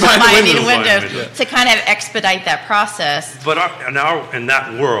house. You're still buying these windows to kind of expedite that process. But in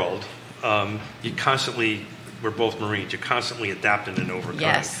that world, we're both Marines. You're constantly adapting and overcoming.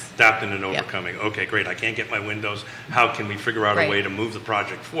 Yes. Adapting and overcoming. Yep. Okay, great. I can't get my windows. How can we figure out a way to move the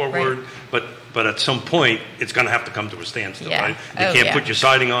project forward? Right. But at some point, it's going to have to come to a standstill, right? You can't put your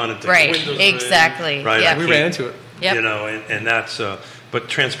siding on and take the windows exactly. in, right? Yep. We ran into it. Yep. And that's... but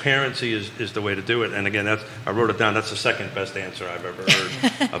transparency is the way to do it. And again, I wrote it down. That's the second best answer I've ever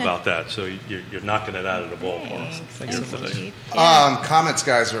heard about that. So you're knocking it out of the ballpark. Thanks. Comments,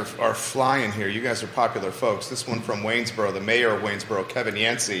 guys, are flying here. You guys are popular folks. This one from Waynesboro, the mayor of Waynesboro, Kevin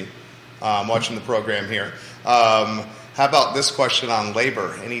Yancey, watching the program here. How about this question on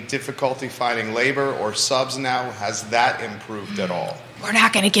labor? Any difficulty finding labor or subs now? Has that improved at all? We're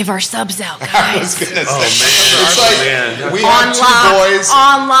not going to give our subs out, guys. I was going to say. It's like we have two boys.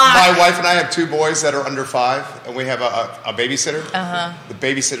 My wife and I have two boys that are under 5, and we have a babysitter. The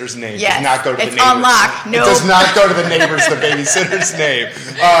babysitter's name does not go to the neighbors. On lock. It does not go to the neighbors, the babysitter's name.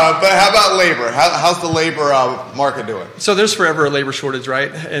 But how about labor? How's the labor market doing? So there's forever a labor shortage,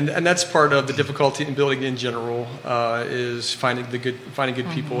 right? And that's part of the difficulty in building in general is finding good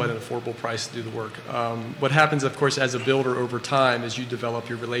people at an affordable price to do the work. What happens, of course, as a builder over time is you develop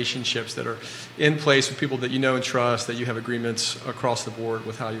your relationships that are in place with people that you know and trust, that you have agreements across the board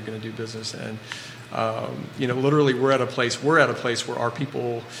with how you're going to do business. And literally we're at a place where our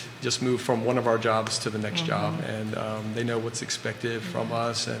people just move from one of our jobs to the next job, and they know what's expected from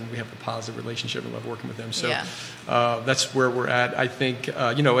us, and we have a positive relationship and love working with them. So that's where we're at. I think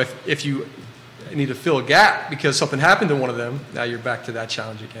if you need to fill a gap because something happened to one of them, now you're back to that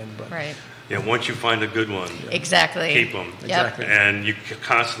challenge again. But yeah, once you find a good one, exactly, keep them. Exactly, and you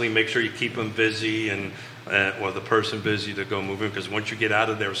constantly make sure you keep them busy and or the person busy to go moving, because once you get out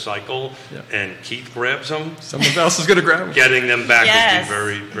of their cycle and Keith grabs them, someone else is going to grab them. Getting them back would be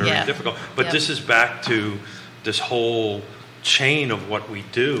very, very difficult. But this is back to this whole chain of what we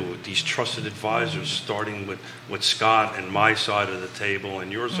do, these trusted advisors, starting with Scott and my side of the table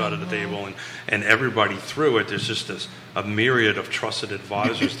and your side of the table and everybody through it. There's just a myriad of trusted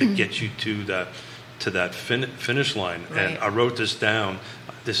advisors that get you to that finish line. Right. And I wrote this down.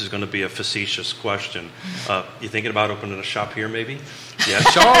 This is going to be a facetious question. You thinking about opening a shop here maybe? Yeah.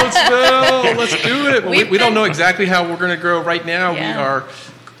 Charlottesville, let's do it. Well, we don't know exactly how we're going to grow right now. We are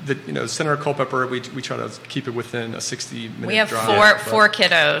Center of Culpeper, we try to keep it within a 60-minute drive. We have four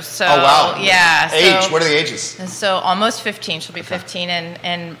kiddos. So, oh, wow. Yeah. Age, what are the ages? So almost 15. She'll be 15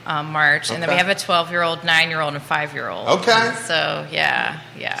 in March. And then we have a 12-year-old, 9-year-old, and a 5-year-old. Okay. So, yeah.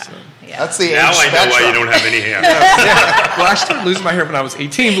 That's the age now I know why you don't have any hair. Well, I started losing my hair when I was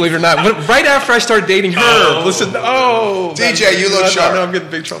 18, believe it or not. Right after I started dating her. DJ, you look sharp. No, I'm getting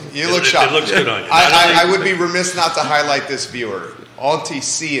in big trouble. You look sharp. It looks good on you. I would be remiss not to highlight this viewer. Auntie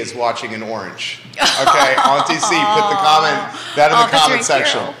C is watching in orange. Okay, Auntie C, put the comment in the comment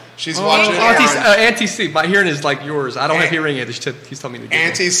section. She's watching. Auntie C, my hearing is like yours. I don't have hearing aids. He's telling me to get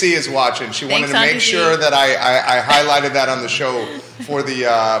Auntie C is watching. She wanted to make sure that I highlighted that on the show for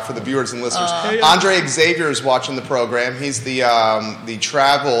the viewers and listeners. Andre Xavier is watching the program. He's the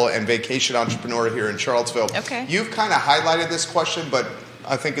travel and vacation entrepreneur here in Charlottesville. Okay. You've kind of highlighted this question, but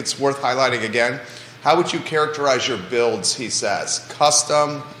I think it's worth highlighting again. How would you characterize your builds, he says?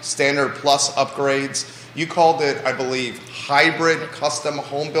 Custom, standard plus upgrades. You called it, I believe, hybrid custom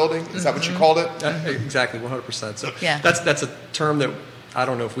home building. Is that what you called it? Exactly, 100%. So yeah. that's a term that I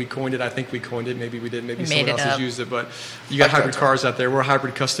don't know if we coined it. I think we coined it. Maybe we didn't. Maybe Made someone it else up. has used it. But you got hybrid cars out there. We're a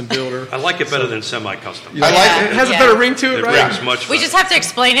hybrid custom builder. I like it better than semi-custom. Yeah. I like It has a better ring to it, It right? rings much We better. just have to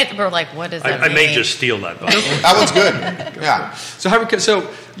explain it. We're like, what does that I mean? may just steal that, but That one's good. Yeah. So hybrid. So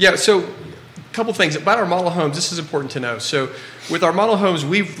a couple things about our model homes. This is important to know. So with our model homes,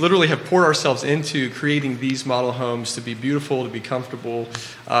 we literally have poured ourselves into creating these model homes to be beautiful, to be comfortable,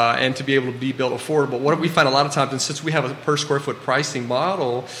 and to be able to be built affordable. What we find a lot of times, and since we have a per square foot pricing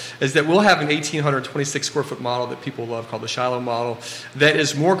model, is that we'll have an 1,826 square foot model that people love called the Shiloh model that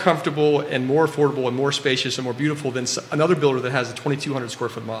is more comfortable and more affordable and more spacious and more beautiful than another builder that has a 2,200 square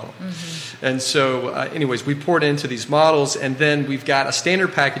foot model. And so, anyways, we poured into these models, and then we've got a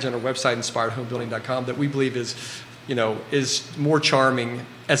standard package on our website, inspiredhomebuilding.com, that we believe is more charming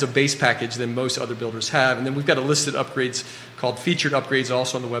as a base package than most other builders have. And then we've got a listed upgrades called featured upgrades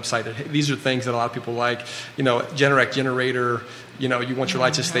also on the website. These are things that a lot of people like. Generac generator. You want your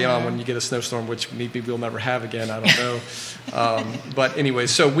lights to stay on when you get a snowstorm, which maybe we'll never have again. I don't know. But anyway,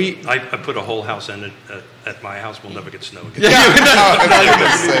 so I put a whole house in it at my house. We'll never get snow again. I was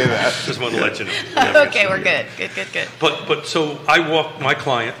going to say that. Just want to let you know. We'll never Okay, get we're snow. good. But so I walk my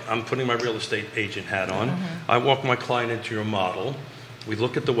client, I'm putting my real estate agent hat on. I walk my client into your model. We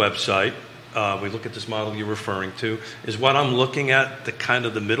look at the website. We look at this model you're referring to. Is what I'm looking at the kind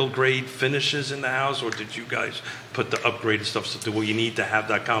of the middle grade finishes in the house, or did you guys put the upgraded stuff? So do you need to have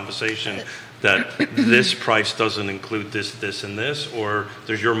that conversation that this price doesn't include this, and this, or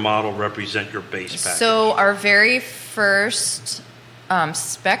does your model represent your base package? So our very first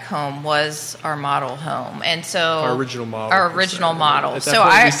spec home was our model home, and so our original model. Our original model. At that So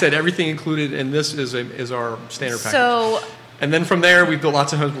point, we said everything included, and this is our standard package. So and then from there, we built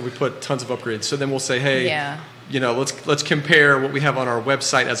lots of homes where we put tons of upgrades. So then we'll say, hey, let's compare what we have on our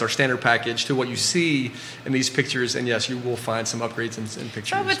website as our standard package to what you see in these pictures. And yes, you will find some upgrades in pictures.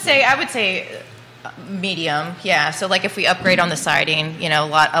 So I would say medium, yeah. So like if we upgrade on the siding, a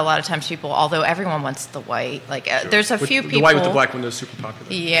lot of times people, although everyone wants the white, there's a few people. The white with the black window is super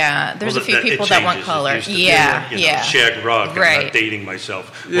popular. Yeah, there's a few it people that want changes. color. It used to be, Yeah. shag rug. Right. I'm not dating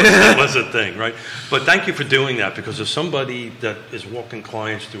myself. That was a thing, right? But thank you for doing that, because if somebody that is walking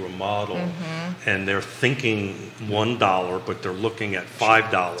clients through a model and they're thinking $1, but they're looking at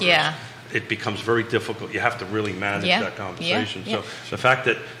 $5. Yeah. It becomes very difficult. You have to really manage that conversation. Yeah. So the fact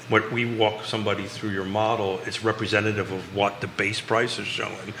that when we walk somebody through your model, it's representative of what the base price is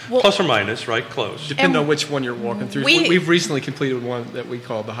showing, plus or minus, right? Close. Depending on which one you're walking through. We've recently completed one that we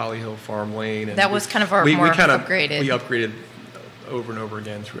call the Holly Hill Farm Lane. And that was kind of our more upgraded. We upgraded over and over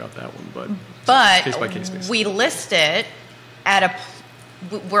again throughout that one, but case by case basis. We list it at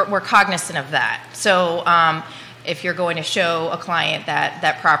we're cognizant of that. So if you're going to show a client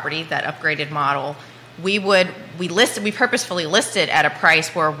that property, that upgraded model, we purposefully list it at a price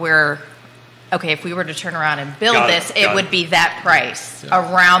where if we were to turn around and build it would be that price,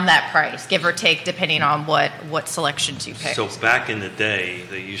 around that price, give or take, depending on what selections you pick. So back in the day,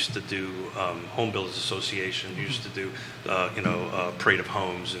 they used to do Home Builders Association used to do parade of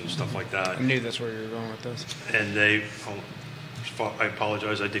homes and stuff like that. I knew that's where you were going with this. And I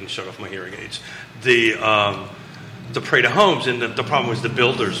apologize, I didn't shut off my hearing aids. The parade of homes, and the problem was the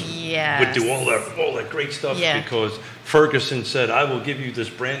builders would do all that great stuff because Ferguson said, "I will give you this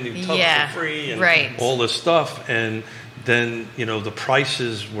brand new tub for free," and all this stuff. And then the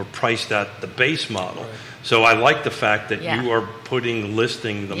prices were priced at the base model. Right. So I like the fact that you are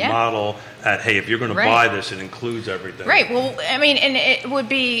listing the model at, hey, if you're going to buy this, it includes everything. Right. Well, I mean, and it would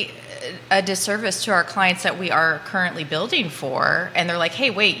be a disservice to our clients that we are currently building for, and they're like,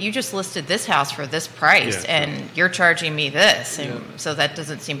 hey, wait, you just listed this house for this price and you're charging me this, and so that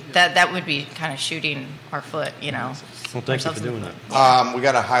doesn't seem that would be kind of shooting our foot, Well, thank you for doing that. We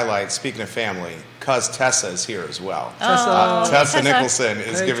got to highlight, speaking of family, cuz Tessa is here as well. Tessa Nicholson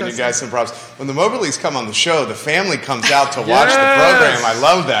is giving you guys some props. When the Moberleys come on the show, the family comes out to watch the program. I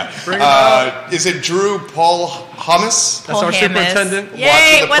love that. Is it Drew Paul Hummus? That's our superintendent.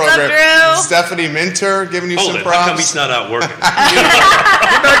 Yay, what's up, Drew? Stephanie Minter giving you some props. How come he's not out working? Get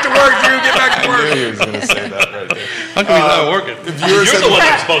back to work, Drew. Get back to work. I knew he was going to say that right there. How come he's not working? You're the one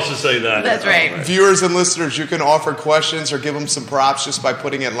that's supposed to say that. That's right. Viewers and listeners, you can offer questions or give them some props just by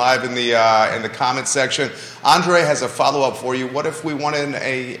putting it live in the comment section. Andre has a follow-up for you. What if we wanted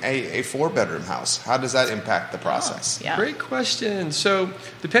a 4-bedroom house? How does that impact the process? Great question. So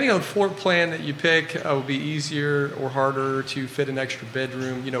depending on the floor plan that you pick, it will be easier or harder to fit an extra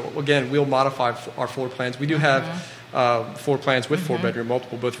bedroom. Again, we'll modify our floor plans. We do have floor plans with 4-bedroom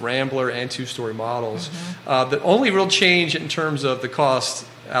multiple, both Rambler and 2-story models. The only real change in terms of the cost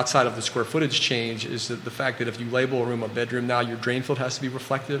outside of the square footage change is the fact that if you label a room a bedroom now, your drain field has to be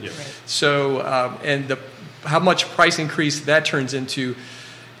reflective. Yeah. Right. So, and how much price increase that turns into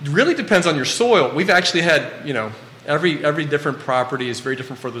really depends on your soil. We've actually had, every different property is very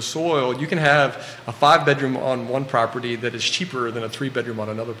different for the soil. You can have a 5-bedroom on one property that is cheaper than a 3-bedroom on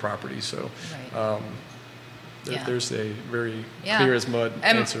another property. So there's a very clear as mud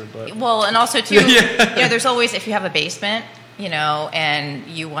answer. But. Well, and also too, there's always, if you have a basement, and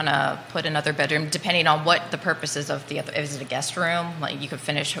you want to put another bedroom, depending on what the purpose is of the other, is it a guest room? Like you could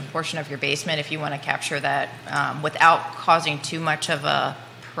finish a portion of your basement if you want to capture that without causing too much of a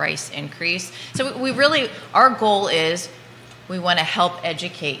price increase. So we really, our goal is we want to help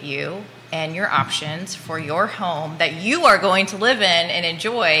educate you and your options for your home that you are going to live in and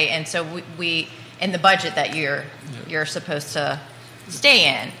enjoy. And so we in the budget that you're supposed to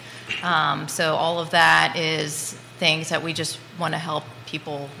stay in. So all of that is things that we just want to help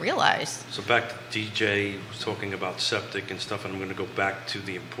people realize. So back to DJ was talking about septic and stuff, and I'm going to go back to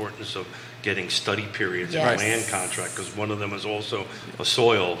the importance of getting study periods in a land contract, because one of them is also a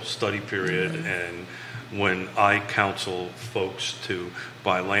soil study period. And when I counsel folks to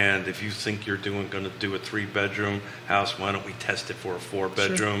buy land, if you think you're going to do a 3-bedroom house, why don't we test it for a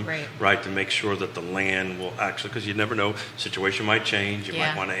 4-bedroom, right, to make sure that the land will actually, because you never know, situation might change, you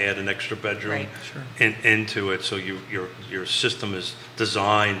might want to add an extra bedroom into it, so your system is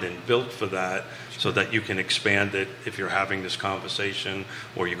designed and built for that, so that you can expand it if you're having this conversation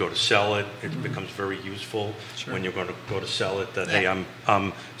or you go to sell it. It becomes very useful when you're going to go to sell it that, hey,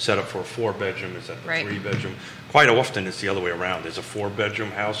 I'm set up for a 4-bedroom, is that the 3-bedroom? Quite often it's the other way around. There's a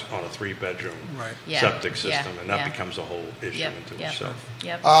 4-bedroom house on a 3-bedroom septic system, and that becomes a whole issue into itself.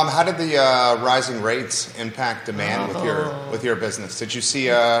 How did the rising rates impact demand with your business? Did you see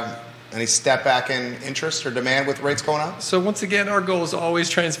any step back in interest or demand with rates going up? So once again, our goal is always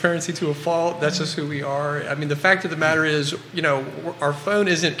transparency to a fault. That's just who we are. I mean, the fact of the matter is, our phone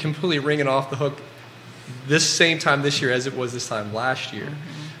isn't completely ringing off the hook this same time this year as it was this time last year.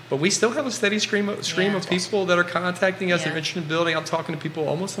 But we still have a steady stream of people that are contacting us. They're interested in building. I'm talking to people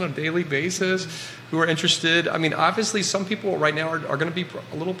almost on a daily basis who are interested. I mean, obviously, some people right now are going to be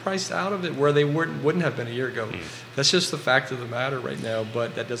a little priced out of it where they wouldn't have been a year ago. That's just the fact of the matter right now.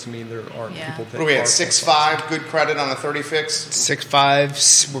 But that doesn't mean there aren't people. What are we at? 6.5 good credit on a 30 fix.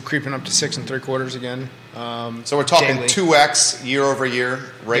 6.5. We're creeping up to 6 3/4 again. So we're talking daily. 2x year over year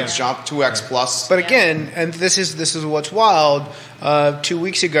rates jump, 2x plus. But again, and this is what's wild. 2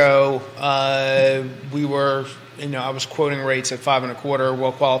 weeks ago, we were, I was quoting rates at 5 1/4,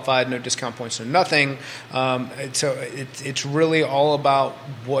 well qualified, no discount points, no nothing. So it's really all about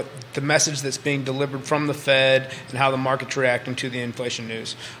what the message that's being delivered from the Fed and how the market's reacting to the inflation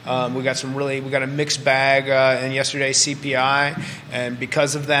news. We got a mixed bag in yesterday's CPI, and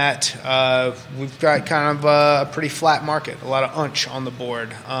because of that, we've got kind of a pretty flat market, a lot of unch on the board.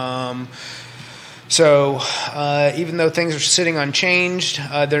 So even though things are sitting unchanged,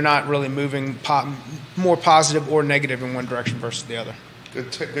 they're not really moving more positive or negative in one direction versus the other.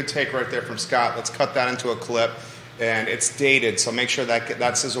 Good take right there from Scott. Let's cut that into a clip. And it's dated, so make sure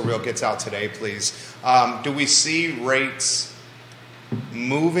that sizzle reel gets out today, please. Do we see rates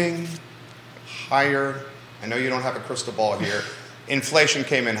moving higher? I know you don't have a crystal ball here. Inflation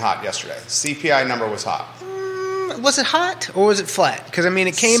came in hot yesterday. CPI number was hot. Was it hot or was it flat? Because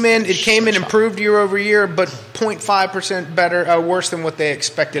it came in improved year over year, but 0.5% better, worse than what they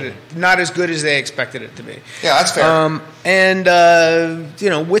expected it. Not as good as they expected it to be. Yeah, that's fair.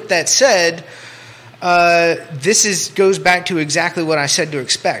 With that said, this goes back to exactly what I said to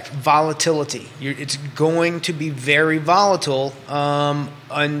expect: volatility. It's going to be very volatile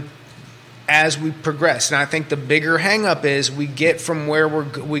as we progress. And I think the bigger hang-up is we get from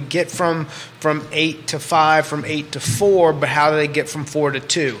 8 to 5, from 8 to 4, but how do they get from 4 to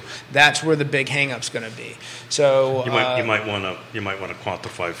 2? That's where the big hang-up's going to be. So you might want to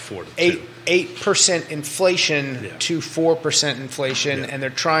quantify 4 to 2. 8% inflation to 4% inflation, and they're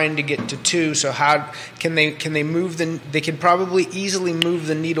trying to get to 2. So how can they move they can probably easily move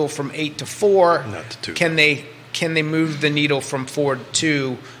the needle from 8 to 4. Not to 2. Can they move the needle from 4 to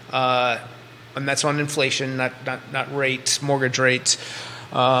 2? And that's on inflation, not rates, mortgage rates.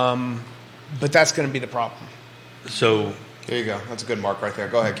 But that's going to be the problem. So there you go. That's a good mark right there.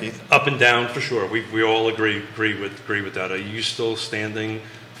 Go ahead, Keith. Up and down for sure. We all agree with that. Are you still standing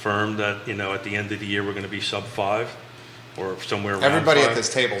firm that at the end of the year we're going to be sub 5? or somewhere around Everybody 5. at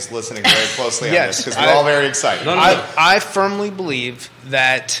this table is listening very closely on Yes, this because we're all very excited. No. I firmly believe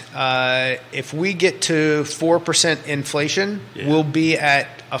that if we get to 4% inflation, we'll be at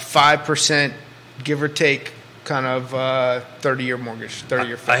a 5%, give or take, kind of 30-year mortgage,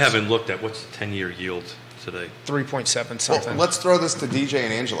 30-year fix. I haven't looked at what's the 10-year yield today. 3.7 something. Well, let's throw this to DJ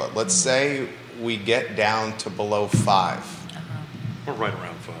and Angela. Let's say we get down to below 5. Or right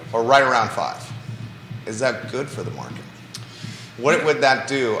around 5. Or right around 5. Is that good for the market? What would that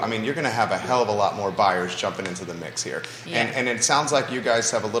do? I mean, you're going to have a hell of a lot more buyers jumping into the mix here. Yeah. And it sounds like you guys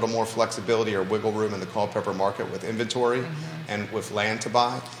have a little more flexibility or wiggle room in the Culpeper market with inventory and with land to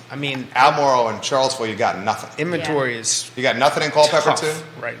buy. I mean, Albemarle and Charlottesville, you got nothing. inventory is You got nothing in Culpeper tough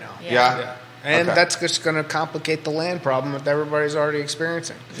too? right now. Yeah. And Okay. that's just going to complicate the land problem that everybody's already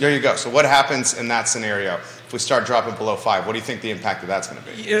experiencing. There you go. So what happens in that scenario if we start dropping below 5? What do you think the impact of that's going to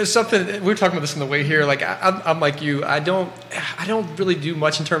be? You know, something we were talking about this on the way here. Like I'm like you. I don't really do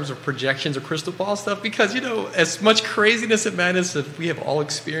much in terms of projections or crystal ball stuff because as much craziness and madness that we have all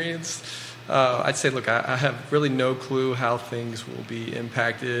experienced. I'd say, look, I have really no clue how things will be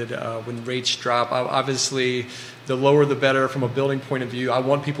impacted when rates drop. Obviously, the lower the better from a building point of view. I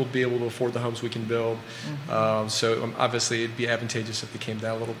want people to be able to afford the homes we can build. So obviously, it'd be advantageous if they came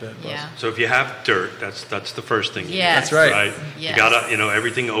down a little bit. Yeah. So if you have dirt, that's the first thing. Yes. That's right. Right. Yes. You gotta,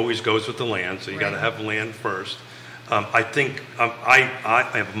 everything always goes with the land, so you gotta Right. have land first. I think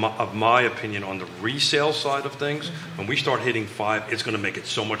of my opinion on the resale side of things. When we start hitting 5, it's going to make it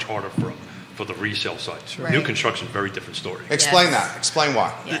so much harder for the resale side. Right. New construction, very different story. Explain Yes. that. Explain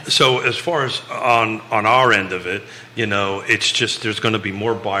why. Yes. So as far as on our end of it, it's just there's going to be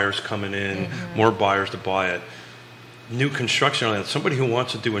more buyers coming in, more buyers to buy it. New construction on that. Somebody who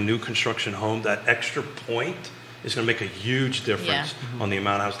wants to do a new construction home, that extra point is going to make a huge difference on the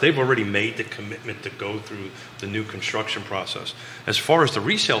amount of house. They've already made the commitment to go through the new construction process. As far as the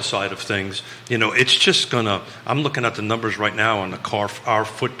resale side of things, it's just going to, I'm looking at the numbers right now on our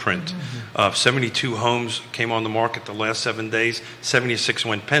footprint. 72 homes came on the market the last 7 days, 76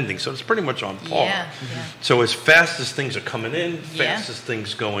 went pending. So it's pretty much on par. Yeah. So as fast as things are coming in, fast as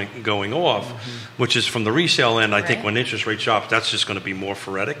things going off, which is from the resale end, I think Right. when interest rate drops, that's just going to be more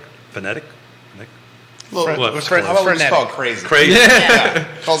phonetic. Well, What? how about we just call it crazy? Crazy. Yeah.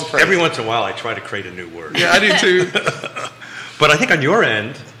 Calls it crazy. Every once in a while, I try to create a new word. Yeah, I do too. But I think on your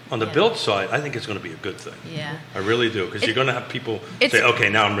end, on the build side, I think it's going to be a good thing. Yeah. I really do, because you're going to have people it's- say, okay,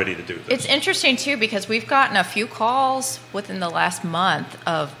 now I'm ready to do this. It's interesting, too, because we've gotten a few calls within the last month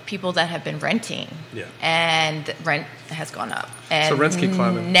of people that have been renting. Yeah. And rent has gone up. And So rents keep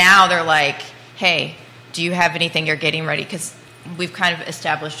climbing. Now they're like, hey, do you have anything you're getting ready? Because we've kind of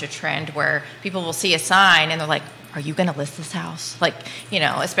established a trend where people will see a sign and they're like, are you going to list this house? Like,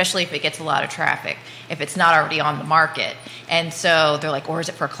 especially if it gets a lot of traffic, if it's not already on the market. And so they're like, or is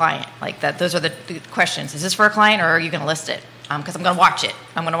it for a client? Like that. Those are the questions. Is this for a client or are you going to list it? Because I'm going to watch it.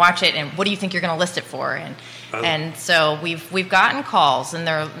 I'm going to watch it. And what do you think you're going to list it for? And so we've gotten calls and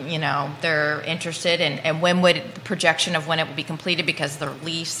they're interested. And when would the projection of when it will be completed because their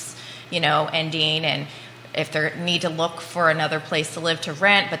lease, ending, and if they need to look for another place to live to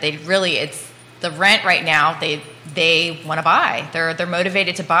rent, but it's the rent right now. They want to buy. They're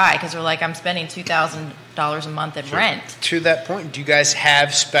motivated to buy because they're like, I'm spending $2,000 a month in rent. To that point, do you guys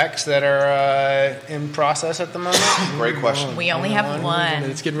have specs that are in process at the moment? Great question. We only have one.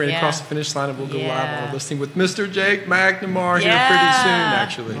 And it's getting ready to Yeah. cross the finish line, and we'll go live Yeah. on a listing with Mr. Jake McNamara here Yeah. pretty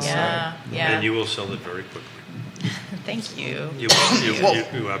soon, actually. Yeah, yeah. And you will sell it very quickly. Thank you. You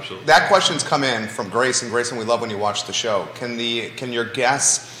absolutely. That question's come in from Grace, and Grayson, we love when you watch the show. Can your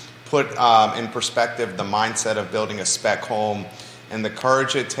guests put in perspective the mindset of building a spec home and the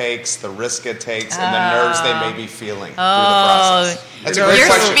courage it takes, the risk it takes, and the nerves they may be feeling through the process? That's a great You're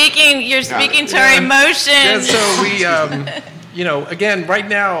question. You're speaking to our emotions. Yeah, so we, again, right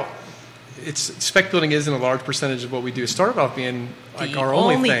now, spec building isn't a large percentage of what we do. It started off being like The our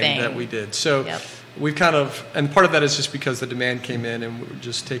only only thing thing. that we did. So Yep. we've kind of, and part of that is just because the demand came in and we're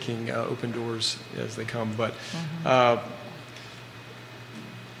just taking open doors as they come. But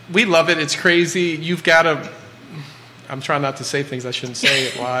we love it. It's crazy. You've got to, I'm trying not to say things I shouldn't say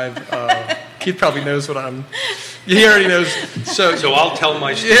it live. Keith probably knows he already knows. So I'll tell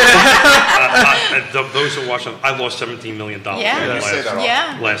my story. Those who watch them, I lost $17 million in Yeah. You say that all.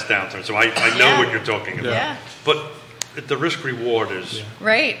 Yeah. last downturn, so I know Yeah. what you're talking about. Yeah. But the risk reward is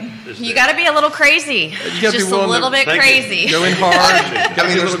Right. Is You there. got to be a little crazy. gotta be Just a willing to- little bit Thank you. crazy. go in hard. I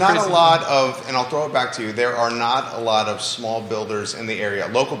mean, there's not a lot of, and I'll throw it back to you, there are not a lot of small builders in the area,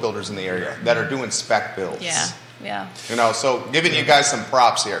 local builders in the area, that are doing spec builds. Yeah. Yeah. So giving you guys some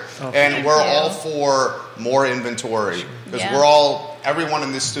props here. And we're you. all for more inventory, Because everyone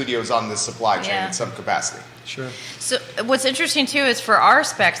in this studio is on this supply chain in some capacity. Sure. So what's interesting too is for our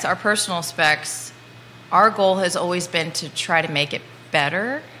specs, our personal specs, our goal has always been to try to make it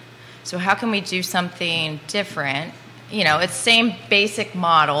better. So how can we do something different? It's same basic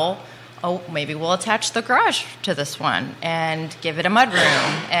model. Oh, maybe we'll attach the garage to this one and give it a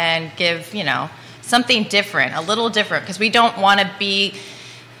mudroom and give, something different, a little different, because we don't want to be,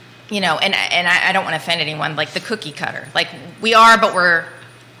 and I don't want to offend anyone, like the cookie cutter. Like we are, but we're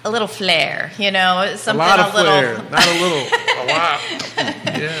a little flair, something a lot of flair, not a little, a lot.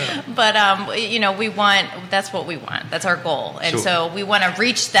 Yeah. But we want. That's what we want. That's our goal, and so we want to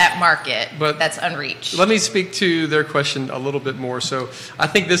reach that market that's unreached. Let me speak to their question a little bit more. So I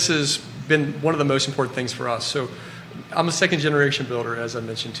think this has been one of the most important things for us. So I'm a second generation builder, as I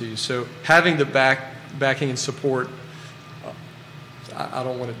mentioned to you. So having the backing and support. I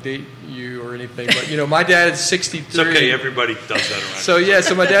don't want to date you or anything, but my dad's 63. It's okay, everybody does that around.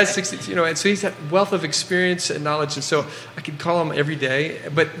 So my dad's 60, and so he's got wealth of experience and knowledge, and so I could call him every day.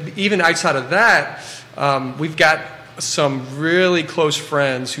 But even outside of that, we've got some really close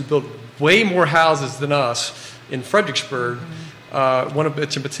friends who build way more houses than us in Fredericksburg. One of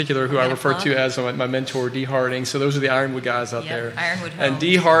which in particular, who I refer to as my mentor, D. Harding. So those are the Ironwood guys out there. Ironwood and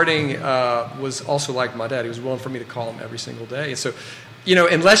D. Harding was also like my dad. He was willing for me to call him every single day. And so,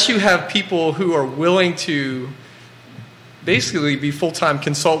 unless you have people who are willing to basically be full-time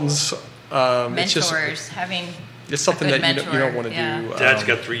consultants, mentors, having it's something that you don't want to do. Dad's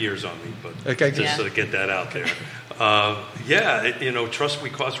got 3 years on me, but just to get that out there. Trust.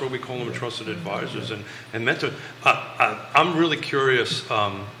 That's what we call them, trusted advisors and mentors. I'm really curious.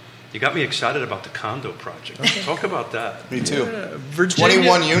 You got me excited about the condo project. Talk about that. Me too. Yeah, Virginia,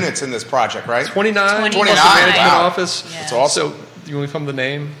 21 units in this project, right? 29. 29. Management Wow. office. Yeah. That's awesome. So, you want to come the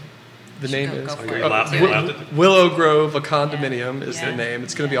name? The name is for it. Willow Grove, a condominium is the name.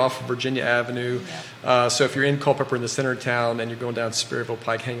 It's going to be off of Virginia Avenue. So if you're in Culpeper in the center of town and you're going down Sperryville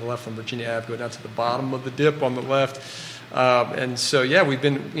Pike, hang left from Virginia Ave, go down to the bottom of the dip on the left. And so, we've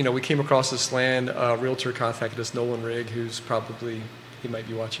been, we came across this land. A realtor contacted us, Nolan Rigg, who's probably, he might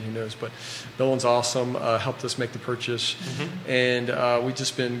be watching, who knows. But Nolan's awesome, helped us make the purchase. And we've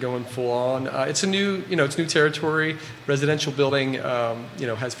just been going full on. It's a new, it's new territory. Residential building,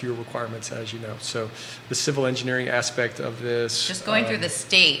 has fewer requirements, as you know. So the civil engineering aspect of this. Just going through the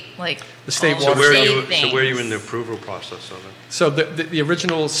state, the state all So water. where state are you in the approval process of it? So the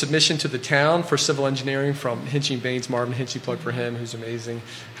original submission to the town for civil engineering from Hinchy Baines, Marvin Hinchy, plug for him, who's amazing,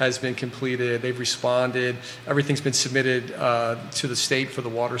 has been completed. They've responded. Everything's been submitted to the state for the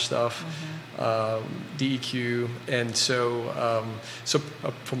water stuff, DEQ, and so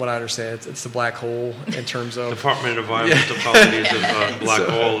from what I understand, it's the black hole in terms of Department of Environmental Quality is a black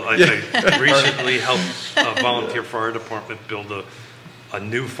hole. I recently helped a volunteer fire department build a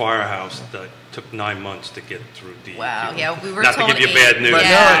new firehouse that took 9 months to get through DEQ. Wow, yeah, we were Not told to give you bad news. But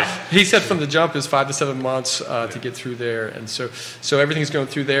Yeah. no, he said from the jump is 5 to 7 months to get through there, and so everything's going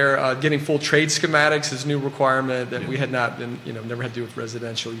through there. Getting full trade schematics is a new requirement that we had not been, never had to do with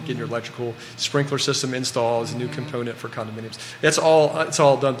residential. You get your electrical sprinkler system installed is a new component for condominiums. It's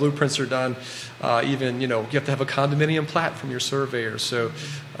all done. Blueprints are done. Even you have to have a condominium plat from your surveyor. So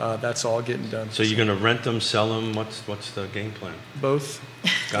that's all getting done. So you're going to rent them, sell them? What's the game plan? Both.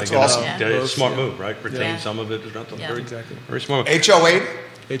 That's awesome. Smart move, right? Retain Yeah. some of it, rent them. Yeah. Very, Exactly. very smart. HOA?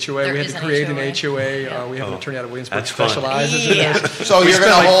 HOA. There We had is to an create an HOA. HOA. We have an attorney out of Williamsburg That's fun. specializes in Yeah. this. So We you're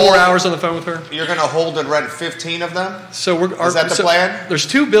spent going to like hold 4 hours on the phone with her. You're going to hold and rent 15 of them? So Is that the plan? There's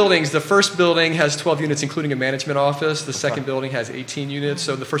 2 buildings. The first building has 12 units, including a management office. The second building has 18 units.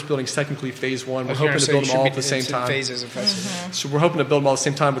 So the first building is technically phase 1. We're hoping to build them all at the same time. Phases if that's So we're hoping to build them all at the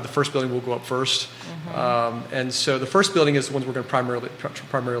same time, but the first building will go up first. And so the first building is the ones we're going to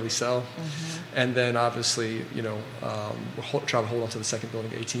primarily sell. And then obviously, we'll try to hold on to the second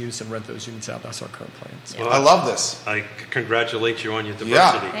building, 18 units, and rent those units out. That's our current plan. So. I love this. I congratulate you on your diversity.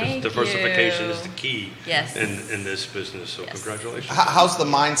 Yeah. 'Cause Thank diversification you. is the key Yes. in this business. So congratulations. How's the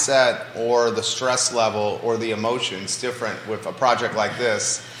mindset or the stress level or the emotions different with a project like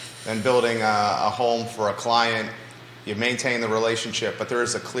this than building a home for a client? You maintain the relationship, but there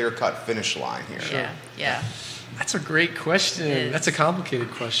is a clear-cut finish line here. Yeah. That's a great question. It is. That's a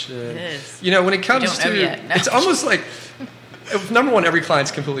complicated question. It is. When it comes don't know to, yet. No. it's almost like, number one, every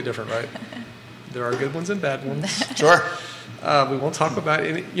client's completely different, right? There are good ones and bad ones. Sure. We won't talk about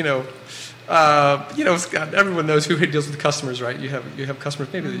any, everyone knows who deals with customers, right? You have customers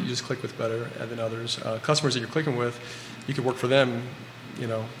maybe that you just click with better than others. Customers that you're clicking with, you could work for them,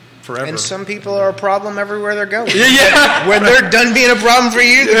 forever. And some people are a problem everywhere they're going. Yeah. When they're done being a problem for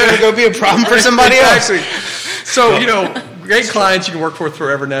you, they're going to go be a problem for somebody else. So, great clients you can work for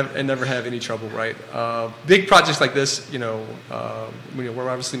forever and never have any trouble, right? Big projects like this, we're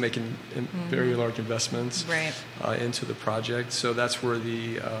obviously making very large investments into the project. So that's where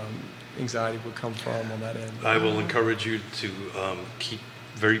the anxiety would come from on that end. I will encourage you to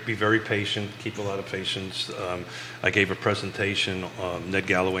be very patient, keep a lot of patience. I gave a presentation, Ned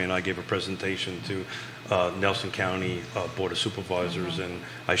Galloway and I gave a presentation to Nelson County Board of Supervisors, and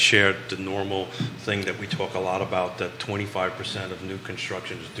I shared the normal thing that we talk a lot about, that 25% of new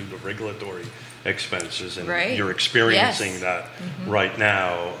construction is due to regulatory expenses, and you're experiencing that right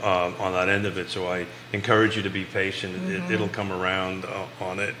now on that end of it. So I encourage you to be patient. It'll come around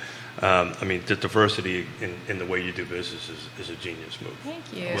on it. The diversity in the way you do business is a genius move.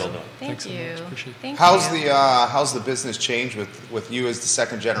 Thank you. Well done. Thank you. Thank you. How's the business changed with you as the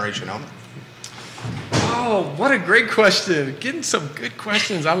second generation owner? Oh, what a great question. Getting some good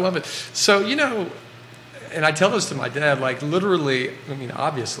questions. I love it. So, and I tell this to my dad, like literally,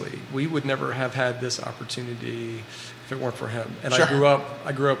 obviously, we would never have had this opportunity if it weren't for him. And sure. I grew up,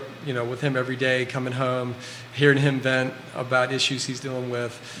 with him every day, coming home, hearing him vent about issues he's dealing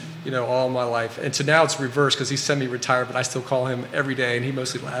with, all my life. And so now it's reversed because he's semi-retired, but I still call him every day, and he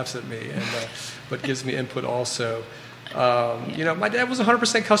mostly laughs at me, and but gives me input also. My dad was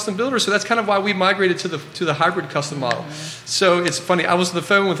 100% custom builder, so that's kind of why we migrated to the hybrid custom model. So it's funny. I was on the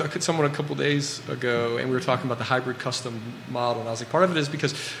phone with someone a couple days ago, and we were talking about the hybrid custom model. And I was like, part of it is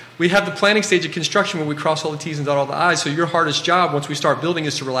because we have the planning stage of construction where we cross all the T's and dot all the I's. So your hardest job once we start building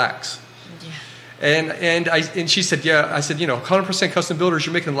is to relax. And she said, yeah. I said, 100% custom builders,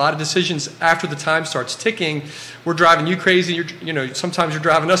 you're making a lot of decisions after the time starts ticking. We're driving you crazy. Sometimes you're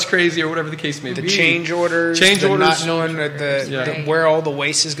driving us crazy, or whatever the case may be. The change orders, not knowing where all the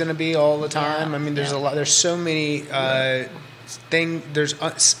waste is going to be all the time. Yeah. There's a lot. There's so many there's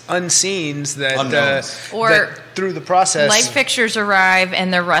unseens that that through the process, light fixtures arrive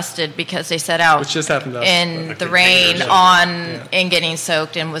and they're rusted because they set out, which just happened to us, in the rain and getting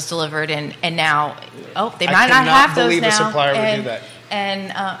soaked and was delivered, and now they might not have those now. I cannot believe a supplier would do that.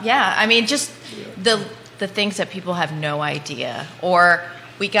 And just the things that people have no idea. Or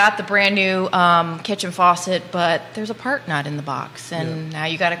we got the brand new kitchen faucet, but there's a part not in the box, and now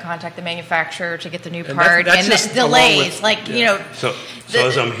you got to contact the manufacturer to get the new part, and the delays, So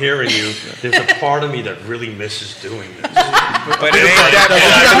as I'm hearing you, there's a part of me that really misses doing this. But it ain't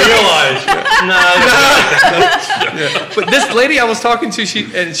I realize. But this lady I was talking to,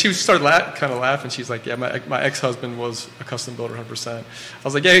 she started kind of laughing. She's like, yeah, my ex-husband was a custom builder 100%. I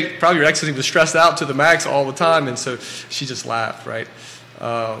was like, yeah, probably your ex-husband was stressed out to the max all the time, and so she just laughed, right?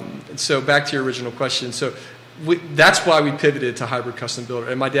 So back to your original question. So that's why we pivoted to hybrid custom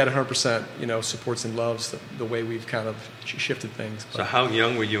builder. And my dad 100%, supports and loves the way we've kind of shifted things. So how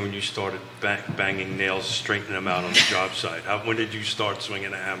young were you when you started banging nails, straightening them out on the job site? When did you start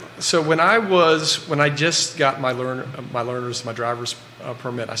swinging a hammer? So when I just got my driver's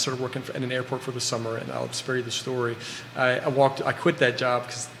permit, I started working in an airport for the summer, and I'll spare you the story. I quit that job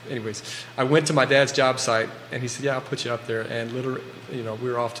because, anyways, I went to my dad's job site, and he said, yeah, I'll put you up there. And literally, we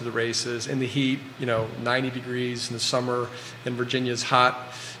were off to the races in the heat, 90 degrees in the summer, and Virginia's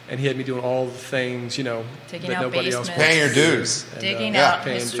hot. And he had me doing all the things, taking that out nobody basements, else. Paying your dues, digging out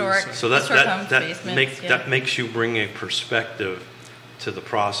historic. So that makes you bring a perspective to the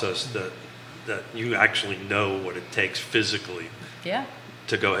process that you actually know what it takes physically. Yeah.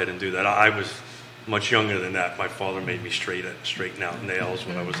 To go ahead and do that. I was much younger than that. My father made me straighten out nails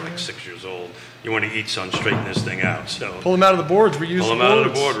when I was like 6 years old. You want to eat, son, straighten this thing out. So pull them out of the boards, reuse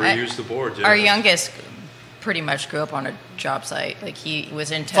the boards. Yeah. Our youngest pretty much grew up on a job site. Like, he was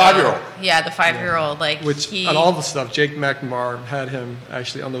into 5-year-old. Yeah, the 5-year-old. Like, on all the stuff, Jake McNamara had him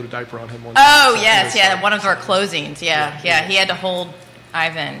actually unload a diaper on him one time. Oh yes, yeah, one of our closings. Yeah, he had to hold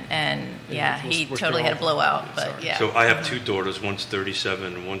Ivan, and he totally had a blowout. But yeah. So I have two daughters. One's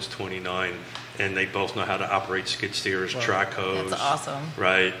 37 and one's 29, and they both know how to operate skid steers, track hose. That's awesome.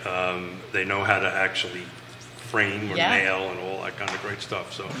 Right. They know how to actually frame or nail and all that kind of great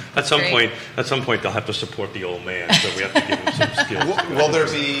stuff. So at some point they'll have to support the old man. So we have to give him some skills. Will there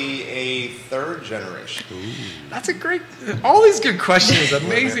be a third generation? Ooh. That's a great. All these good questions,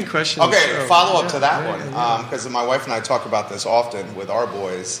 amazing questions. Okay, follow up to that one, because my wife and I talk about this often with our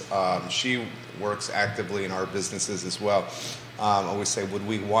boys. She works actively in our businesses as well. I always say, would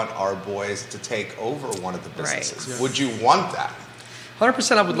we want our boys to take over one of the businesses? Right. Would you want that?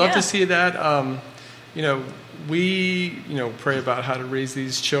 100%. I would love to see that. we, pray about how to raise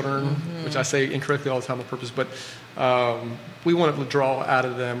these children, which I say incorrectly all the time on purpose, but we want to draw out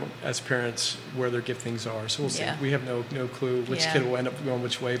of them as parents where their giftings are. So we'll see. Yeah. We have no clue which kid will end up going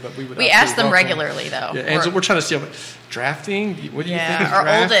which way, but we ask them regularly, though. Yeah, and so we're trying to see, drafting? What do you think of our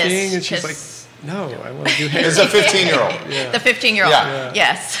drafting? Oldest, and she's like, no, I want to do hair. It's a 15-year-old. The 15-year-old,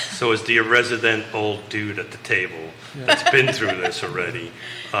 yes. So as the resident old dude at the table that's been through this already,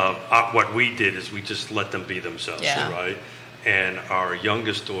 what we did is we just let them be themselves, right? And our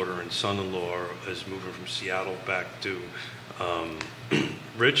youngest daughter and son-in-law is moving from Seattle back to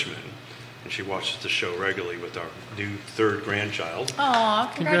Richmond, and she watches the show regularly with our new third grandchild.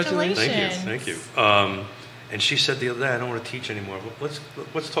 Aw, congratulations. Thank you. And she said the other day, I don't want to teach anymore.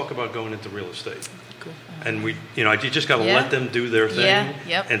 Let's talk about going into real estate. Cool. And we, you just got to let them do their thing.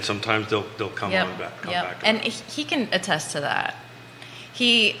 And sometimes they'll come back. And he can attest to that.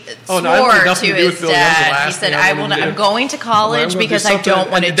 He swore to his dad. He said, I'm going to college because I don't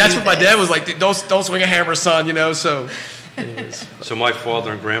want to do this. That's what my dad was like, don't swing a hammer, son, so... Anyways. So my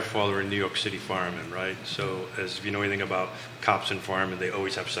father and grandfather are New York City firemen, right? So if you know anything about cops and firemen, they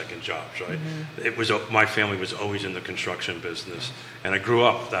always have second jobs, right? It was my family was always in the construction business, and I grew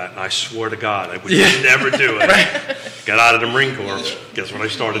up that, and I swore to God I would never do it. Got out of the Marine Corps. Guess what I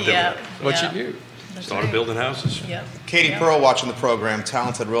started doing? What you do? Started building houses. Katie Pearl watching the program,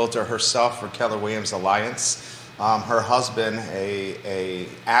 talented realtor herself for Keller Williams Alliance. Her husband, a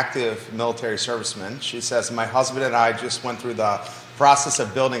active military serviceman, she says, my husband and I just went through the process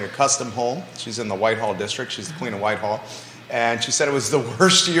of building a custom home. She's in the Whitehall district. She's the queen of Whitehall. And she said it was the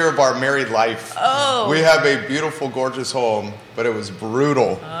worst year of our married life. We have a beautiful, gorgeous home, but it was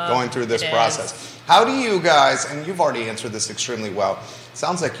brutal going through this process. How do you guys, and you've already answered this extremely well,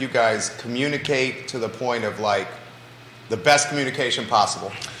 sounds like you guys communicate to the point of the best communication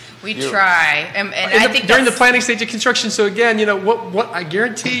possible. We try, and I think during the planning stage of construction. So again, what I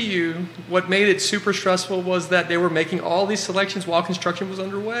guarantee you, what made it super stressful was that they were making all these selections while construction was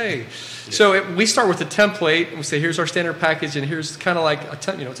underway. So we start with a template, and we say, here's our standard package, and here's kind of like it's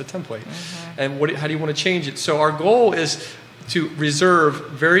a template, and how do you want to change it? So our goal is to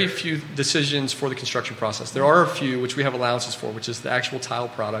reserve very few decisions for the construction process. There are a few which we have allowances for, which is the actual tile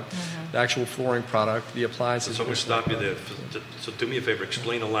product, the actual flooring product, the appliances. So I'm going to stop you there. So do me a favor,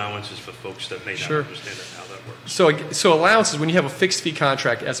 explain allowances for folks that may not understand how that works. So allowances, when you have a fixed fee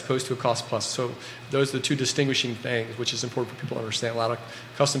contract as opposed to a cost plus. So those are the two distinguishing things, which is important for people to understand. A lot of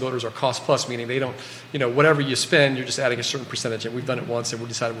custom builders are cost plus, meaning they don't, whatever you spend, you're just adding a certain percentage. And we've done it once, and we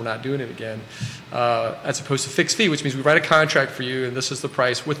decided we're not doing it again. As opposed to fixed fee, which means we write a contract for you, and this is the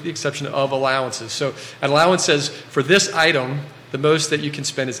price, with the exception of allowances. So an allowance says, for this item, the most that you can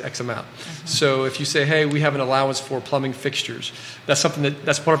spend is X amount. So if you say, hey, we have an allowance for plumbing fixtures, that's something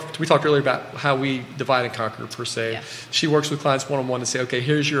that's part of, we talked earlier about how we divide and conquer, per se. She works with clients one-on-one and say, okay,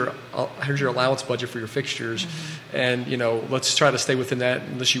 here's your allowance budget for your fixtures, and let's try to stay within that,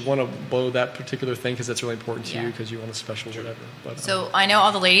 unless you want to blow that particular thing because that's really important to you because you want a special whatever. But, so I know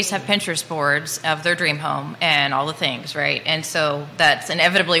all the ladies have Pinterest boards of their dream home and all the things, right? And so that's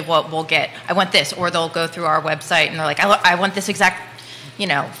inevitably what we'll get. I want this, or they'll go through our website and they're like, I want this exact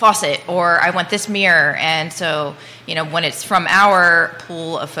faucet, or I want this mirror. And so, when it's from our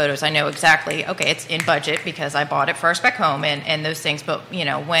pool of photos, I know exactly, okay, it's in budget because I bought it for our spec home and those things. But,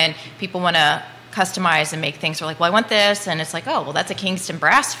 when people want to customize and make things, they're like, well, I want this. And it's like, oh, well, that's a Kingston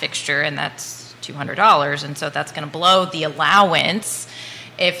brass fixture and that's $200. And so that's going to blow the allowance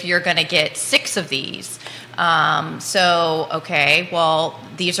if you're going to get 6 of these. Okay, well,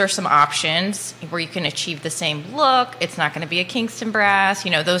 these are some options where you can achieve the same look. It's not going to be a Kingston brass,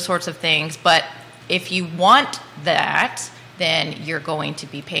 those sorts of things. But if you want that, then you're going to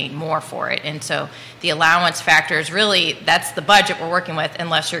be paying more for it. And so the allowance factor is really, that's the budget we're working with,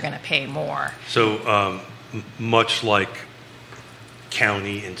 unless you're going to pay more. So much like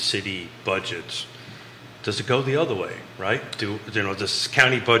county and city budgets, does it go the other way, right? Does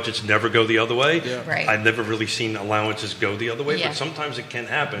county budgets never go the other way? Yeah. Right. I've never really seen allowances go the other way, but sometimes it can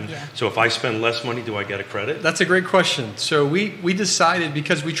happen. Yeah. So if I spend less money, do I get a credit? That's a great question. So we decided,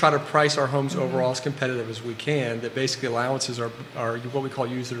 because we try to price our homes overall as competitive as we can, that basically allowances are what we call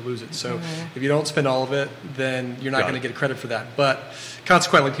use it or lose it. So if you don't spend all of it, then you're not going to get credit for that. But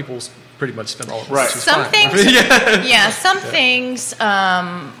consequently, people pretty much spend all of it. Right. Some things, some things.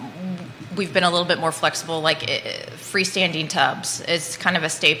 We've been a little bit more flexible, like freestanding tubs is kind of a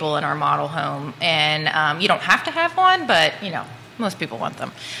staple in our model home. And you don't have to have one, but, most people want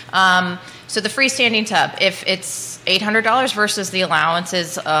them. So the freestanding tub, if it's $800 versus the allowance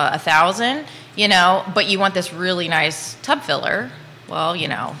is $1,000, but you want this really nice tub filler, well,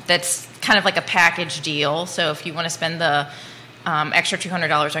 that's kind of like a package deal. So if you want to spend the extra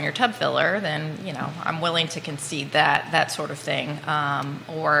 $200 on your tub filler, then I'm willing to concede that sort of thing,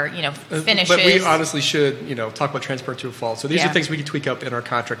 or finishes. But we honestly should talk about transparent to a fault. So these are things we can tweak up in our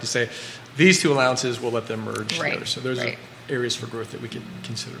contract to say these two allowances we'll let them merge together. So those are areas for growth that we could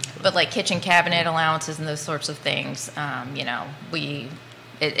consider. But like kitchen cabinet allowances and those sorts of things,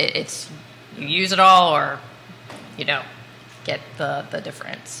 it's you use it all or you don't get the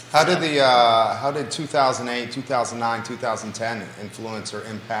difference. How did 2008, 2009, 2010 influence or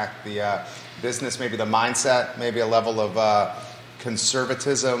impact the business? Maybe the mindset, maybe a level of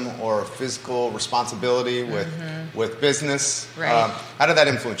conservatism or physical responsibility with business. Right. How did that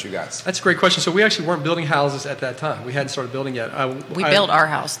influence you guys? That's a great question. So we actually weren't building houses at that time. We hadn't started building yet. We built our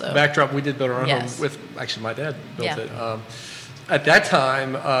house though. Backdrop, we did build our own home with, actually my dad built it. At that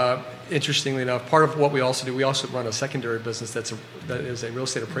time, interestingly enough, part of what we also do, we also run a secondary business that is a real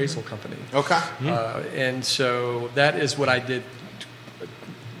estate appraisal company. Okay. And so that is what I did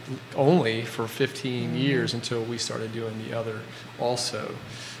only for 15 years until we started doing the other also.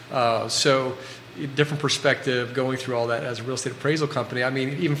 So different perspective going through all that as a real estate appraisal company. I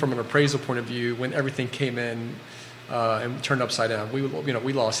mean, even from an appraisal point of view, when everything came in and turned upside down,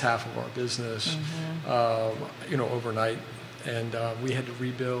 we lost half of our business, overnight. And we had to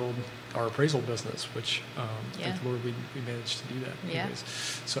rebuild our appraisal business, which, thank the Lord, we managed to do that. Yeah. Anyways.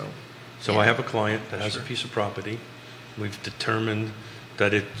 So I have a client that has a piece of property. We've determined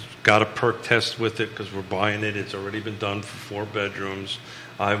that it's got a perk test with it because we're buying it. It's already been done for 4 bedrooms.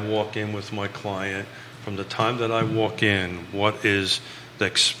 I walk in with my client. From the time that I walk in, what is the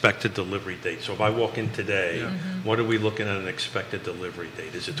expected delivery date? So if I walk in today, what are we looking at an expected delivery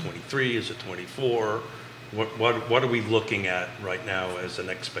date? Is it 23? Is it 24? What are we looking at right now as an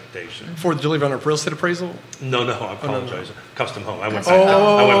expectation? For the delivery on a real estate appraisal? No, I apologize. No. Custom home. I went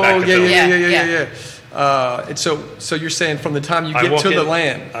back to building. Yeah. And so you're saying from the time you get to the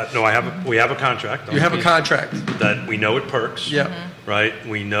land? No, we have a contract. You have a contract that we know it perks. Yeah. Right.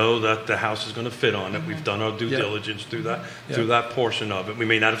 We know that the house is going to fit on it. We've done our due diligence through that portion of it. We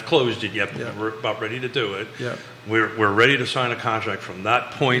may not have closed it yet, but we're about ready to do it. Yeah. We're ready to sign a contract from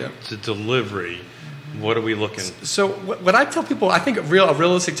that point to delivery. What are we looking? So what I tell people, I think a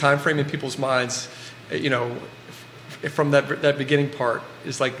realistic time frame in people's minds, from that beginning part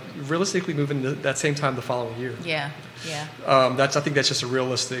is like realistically moving that same time the following year. Yeah. I think that's just a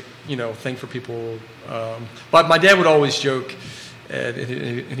realistic, thing for people. But my dad would always joke, and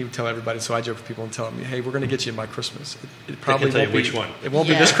he would tell everybody. So I joke with people and tell them, "Hey, we're going to get you my Christmas. It probably won't be which one. It won't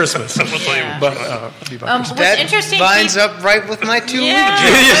be this Christmas, but it'll be my Christmas." That interesting, lines Keith, up right with my 2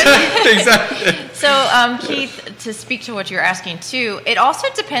 Exactly. So, Keith, to speak to what you're asking too, it also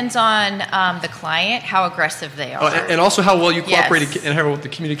depends on the client, how aggressive they are, and also how well you cooperate and how the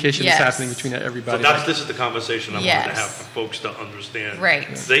communication is happening between everybody. So this is the conversation I wanted to have for folks to understand.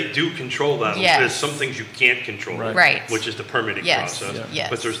 Right. They do control that. Yes. There's some things you can't control, right. Which is the permitting process. Yes.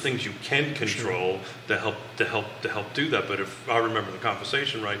 But there's things you can control to help do that. But if I remember the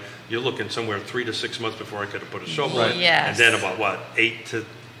conversation right, you're looking somewhere 3 to 6 months before I could have put a shovel in, and then about 8 to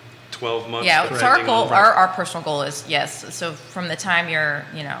 12 months. Yeah, so our goal, our personal goal is So from the time you're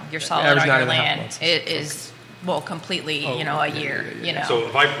solid on your land, it is completely a year. So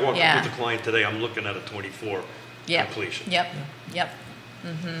if I walk with the client today, I'm looking at a 24 completion. Yep.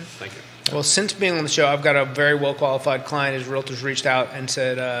 Thank you. Well, since being on the show, I've got a very well-qualified client. His realtors reached out and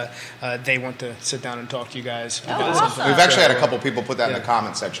said they want to sit down and talk to you guys. Awesome. We've actually had a couple people put that in the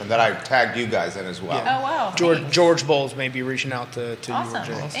comment section that I tagged you guys in as well. Oh, wow. George Bowles may be reaching out to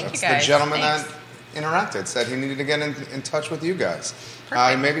awesome. you. Thank you, guys. The gentleman that interacted said he needed to get in touch with you guys.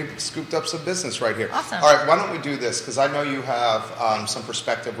 He maybe scooped up some business right here. Awesome. All right, why don't we do this? Because I know you have some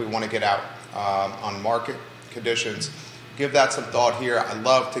perspective we want to get out on market conditions. Give that some thought here. I'd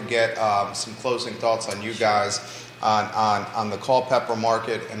love to get some closing thoughts on you guys on the Culpeper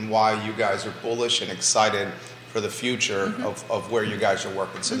market and why you guys are bullish and excited for the future of where you guys are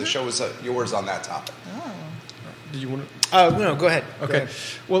working. So the show is yours on that topic. Do you want to? No, go ahead. Okay. Go ahead.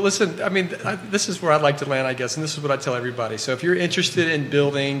 Well, listen, I mean, this is where I'd like to land, I guess, and this is what I tell everybody. So if you're interested in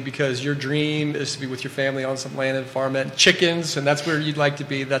building because your dream is to be with your family on some land and farm it, chickens, and that's where you'd like to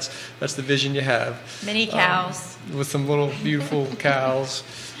be, that's the vision you have. Mini cows. With some little beautiful cows.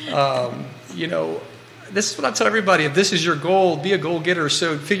 This is what I tell everybody. If this is your goal, be a goal getter.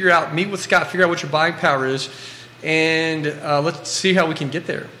 So meet with Scott, figure out what your buying power is, and let's see how we can get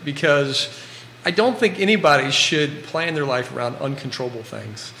there. Because I don't think anybody should plan their life around uncontrollable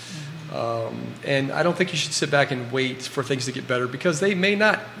things. And I don't think you should sit back and wait for things to get better because they may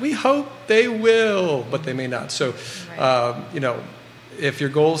not. We hope they will, but they may not. So, if your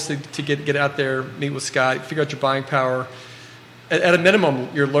goal is to get out there, meet with Scott, figure out your buying power, at a minimum,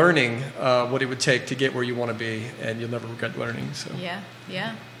 you're learning what it would take to get where you want to be, and you'll never regret learning. So.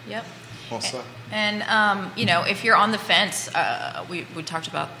 Yep. Well said. And if you're on the fence, we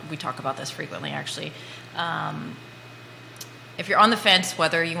talk about this frequently, actually. If you're on the fence,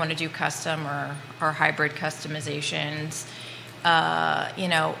 whether you want to do custom or hybrid customizations,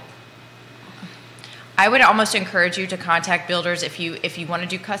 I would almost encourage you to contact builders if you want to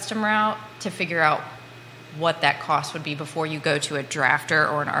do custom route, to figure out what that cost would be before you go to a drafter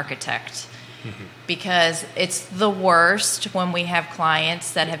or an architect. Mm-hmm. Because it's the worst when we have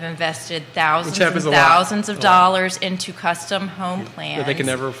clients that have invested thousands and thousands of dollars into custom home plans that they can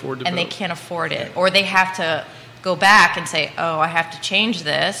never afford to and build. They can't afford it, or they have to go back and say, "Oh, I have to change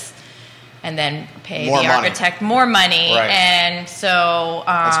this," and then pay the architect more money. Right. And so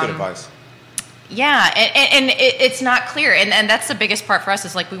that's good advice. Yeah, and it's not clear, and that's the biggest part for us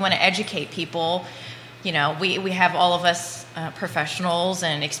is like we want to educate people. We have all of us professionals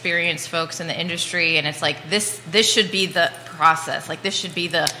and experienced folks in the industry, and it's like this should be the process. Like this should be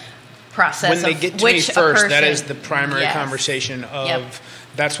the process. When they get to me first, that is the primary conversation of. Yep.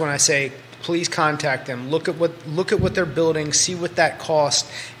 That's when I say, please contact them. Look at what they're building, see what that costs,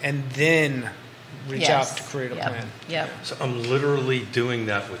 and then reach out to create a plan. Yep. So I'm literally doing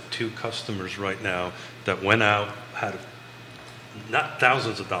that with 2 customers right now that went out, had not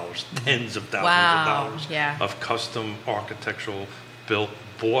thousands of dollars, tens of thousands of dollars of custom architectural built,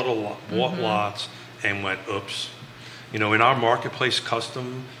 bought lots, and went, oops. In our marketplace,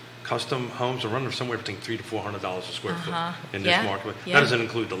 custom homes are running somewhere between $300 to $400 a square foot in this marketplace. Yeah. That doesn't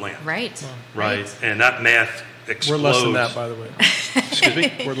include the land. Right. And that math explodes. We're less than that, by the way. Excuse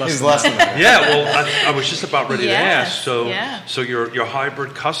me? We're less than that. Yeah, well, I was just about ready to ask. Yeah. So your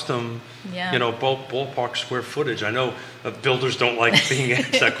hybrid custom, ballpark square footage. I know builders don't like being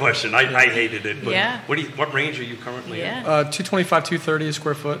asked that question. I hated it. But what range are you currently in? 225, 230 a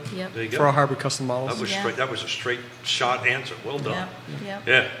square foot There you go. for our hybrid custom models. That was a straight shot answer. Well done. Yep.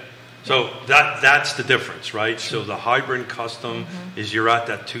 Yeah. So that's the difference, right? So the hybrid custom is you're at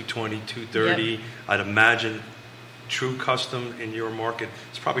that 220, 230. Yep. I'd imagine true custom in your market,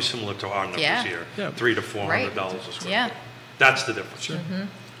 it's probably similar to our numbers here. Yeah. $300 to $400 a square foot. That's the difference. Sure. Mm-hmm.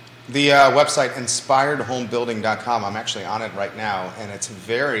 The website, inspiredhomebuilding.com, I'm actually on it right now, and it's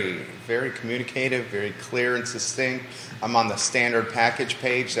very, very communicative, very clear and succinct. I'm on the standard package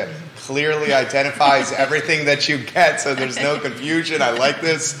page that clearly identifies everything that you get, so there's no confusion. I like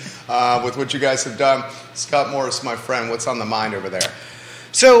this with what you guys have done. Scott Morris, my friend, what's on the mind over there?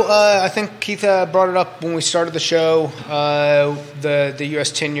 So I think Keith brought it up when we started the show. The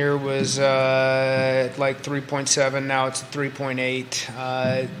U.S. 10-year was like 3.7. Now it's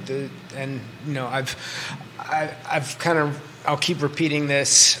 3.8. I've kind of. I'll keep repeating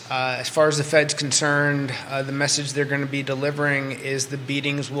this. As far as the Fed's concerned, the message they're going to be delivering is the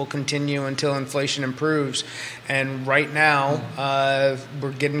beatings will continue until inflation improves. And right now,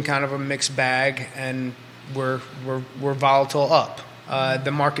 we're getting kind of a mixed bag, and we're volatile up.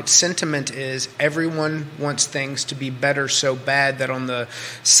 The market sentiment is everyone wants things to be better so bad that on the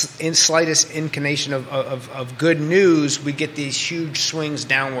slightest inclination of good news, we get these huge swings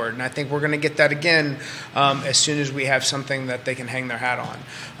downward. And I think we're going to get that again as soon as we have something that they can hang their hat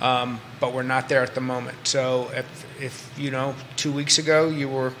on. But we're not there at the moment. So if 2 weeks ago you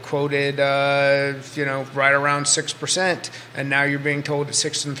were quoted, right around 6%, and now you're being told at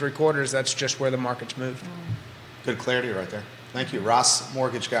 6 3/4, that's just where the market's moved. Good clarity right there. Thank you. Ross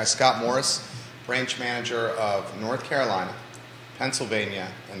Mortgage guy, Scott Morris, branch manager of North Carolina, Pennsylvania,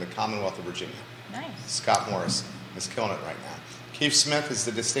 and the Commonwealth of Virginia. Nice. Scott Morris is killing it right now. Keith Smith is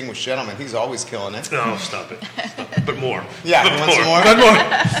the distinguished gentleman. He's always killing it. No, stop it. But more. Yeah, but he wants some more. more. But more.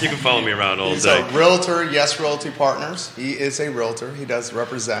 You can follow me around all He's day. a realtor, Yes Realty Partners. He is a realtor. He does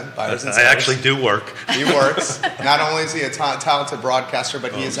represent buyers and I sellers. actually do work. He works. Not only is he a talented broadcaster,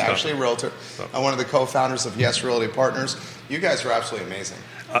 but he is actually a realtor. One of the co-founders of Yes Realty Partners. You guys are absolutely amazing.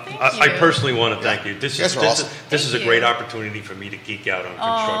 I personally want to thank you. This is a you. Great opportunity for me to geek out on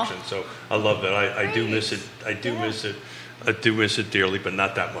construction. So I love it. I do miss it. I do miss it. I do miss it dearly, but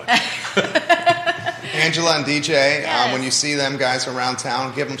not that much. Angela and DJ, when you see them guys around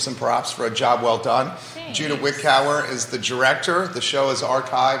town, give them some props for a job well done. Thanks. Judah Wickower is the director. The show is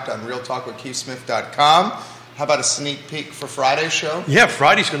archived on realtalkwithkeithsmith.com. How about a sneak peek for Friday's show? Yeah,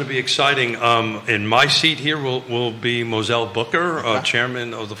 Friday's going to be exciting. In my seat here will be Moselle Booker,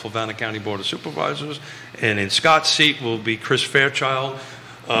 chairman of the Fluvanna County Board of Supervisors. And in Scott's seat will be Chris Fairchild,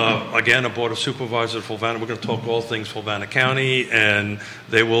 Again, a board of supervisors of Fulvana. We're going to talk all things Fulvana County, and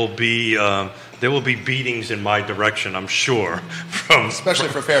there will be beatings in my direction, I'm sure, especially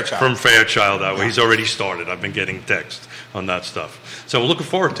for Fairchild. From Fairchild that way. He's already started. I've been getting text on that stuff. So we're looking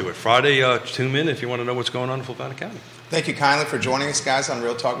forward to it. Friday, tune in if you want to know what's going on in Fulvana County. Thank you kindly for joining us, guys, on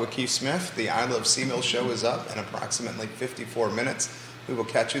Real Talk with Keith Smith. The I Love CVille show is up in approximately 54 minutes. We will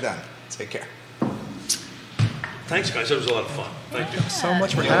catch you then. Take care. Thanks, guys. That was a lot of fun. Thank you So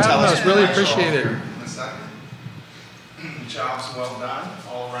much for having us. Really appreciate it. Jobs well done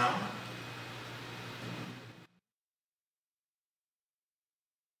all around.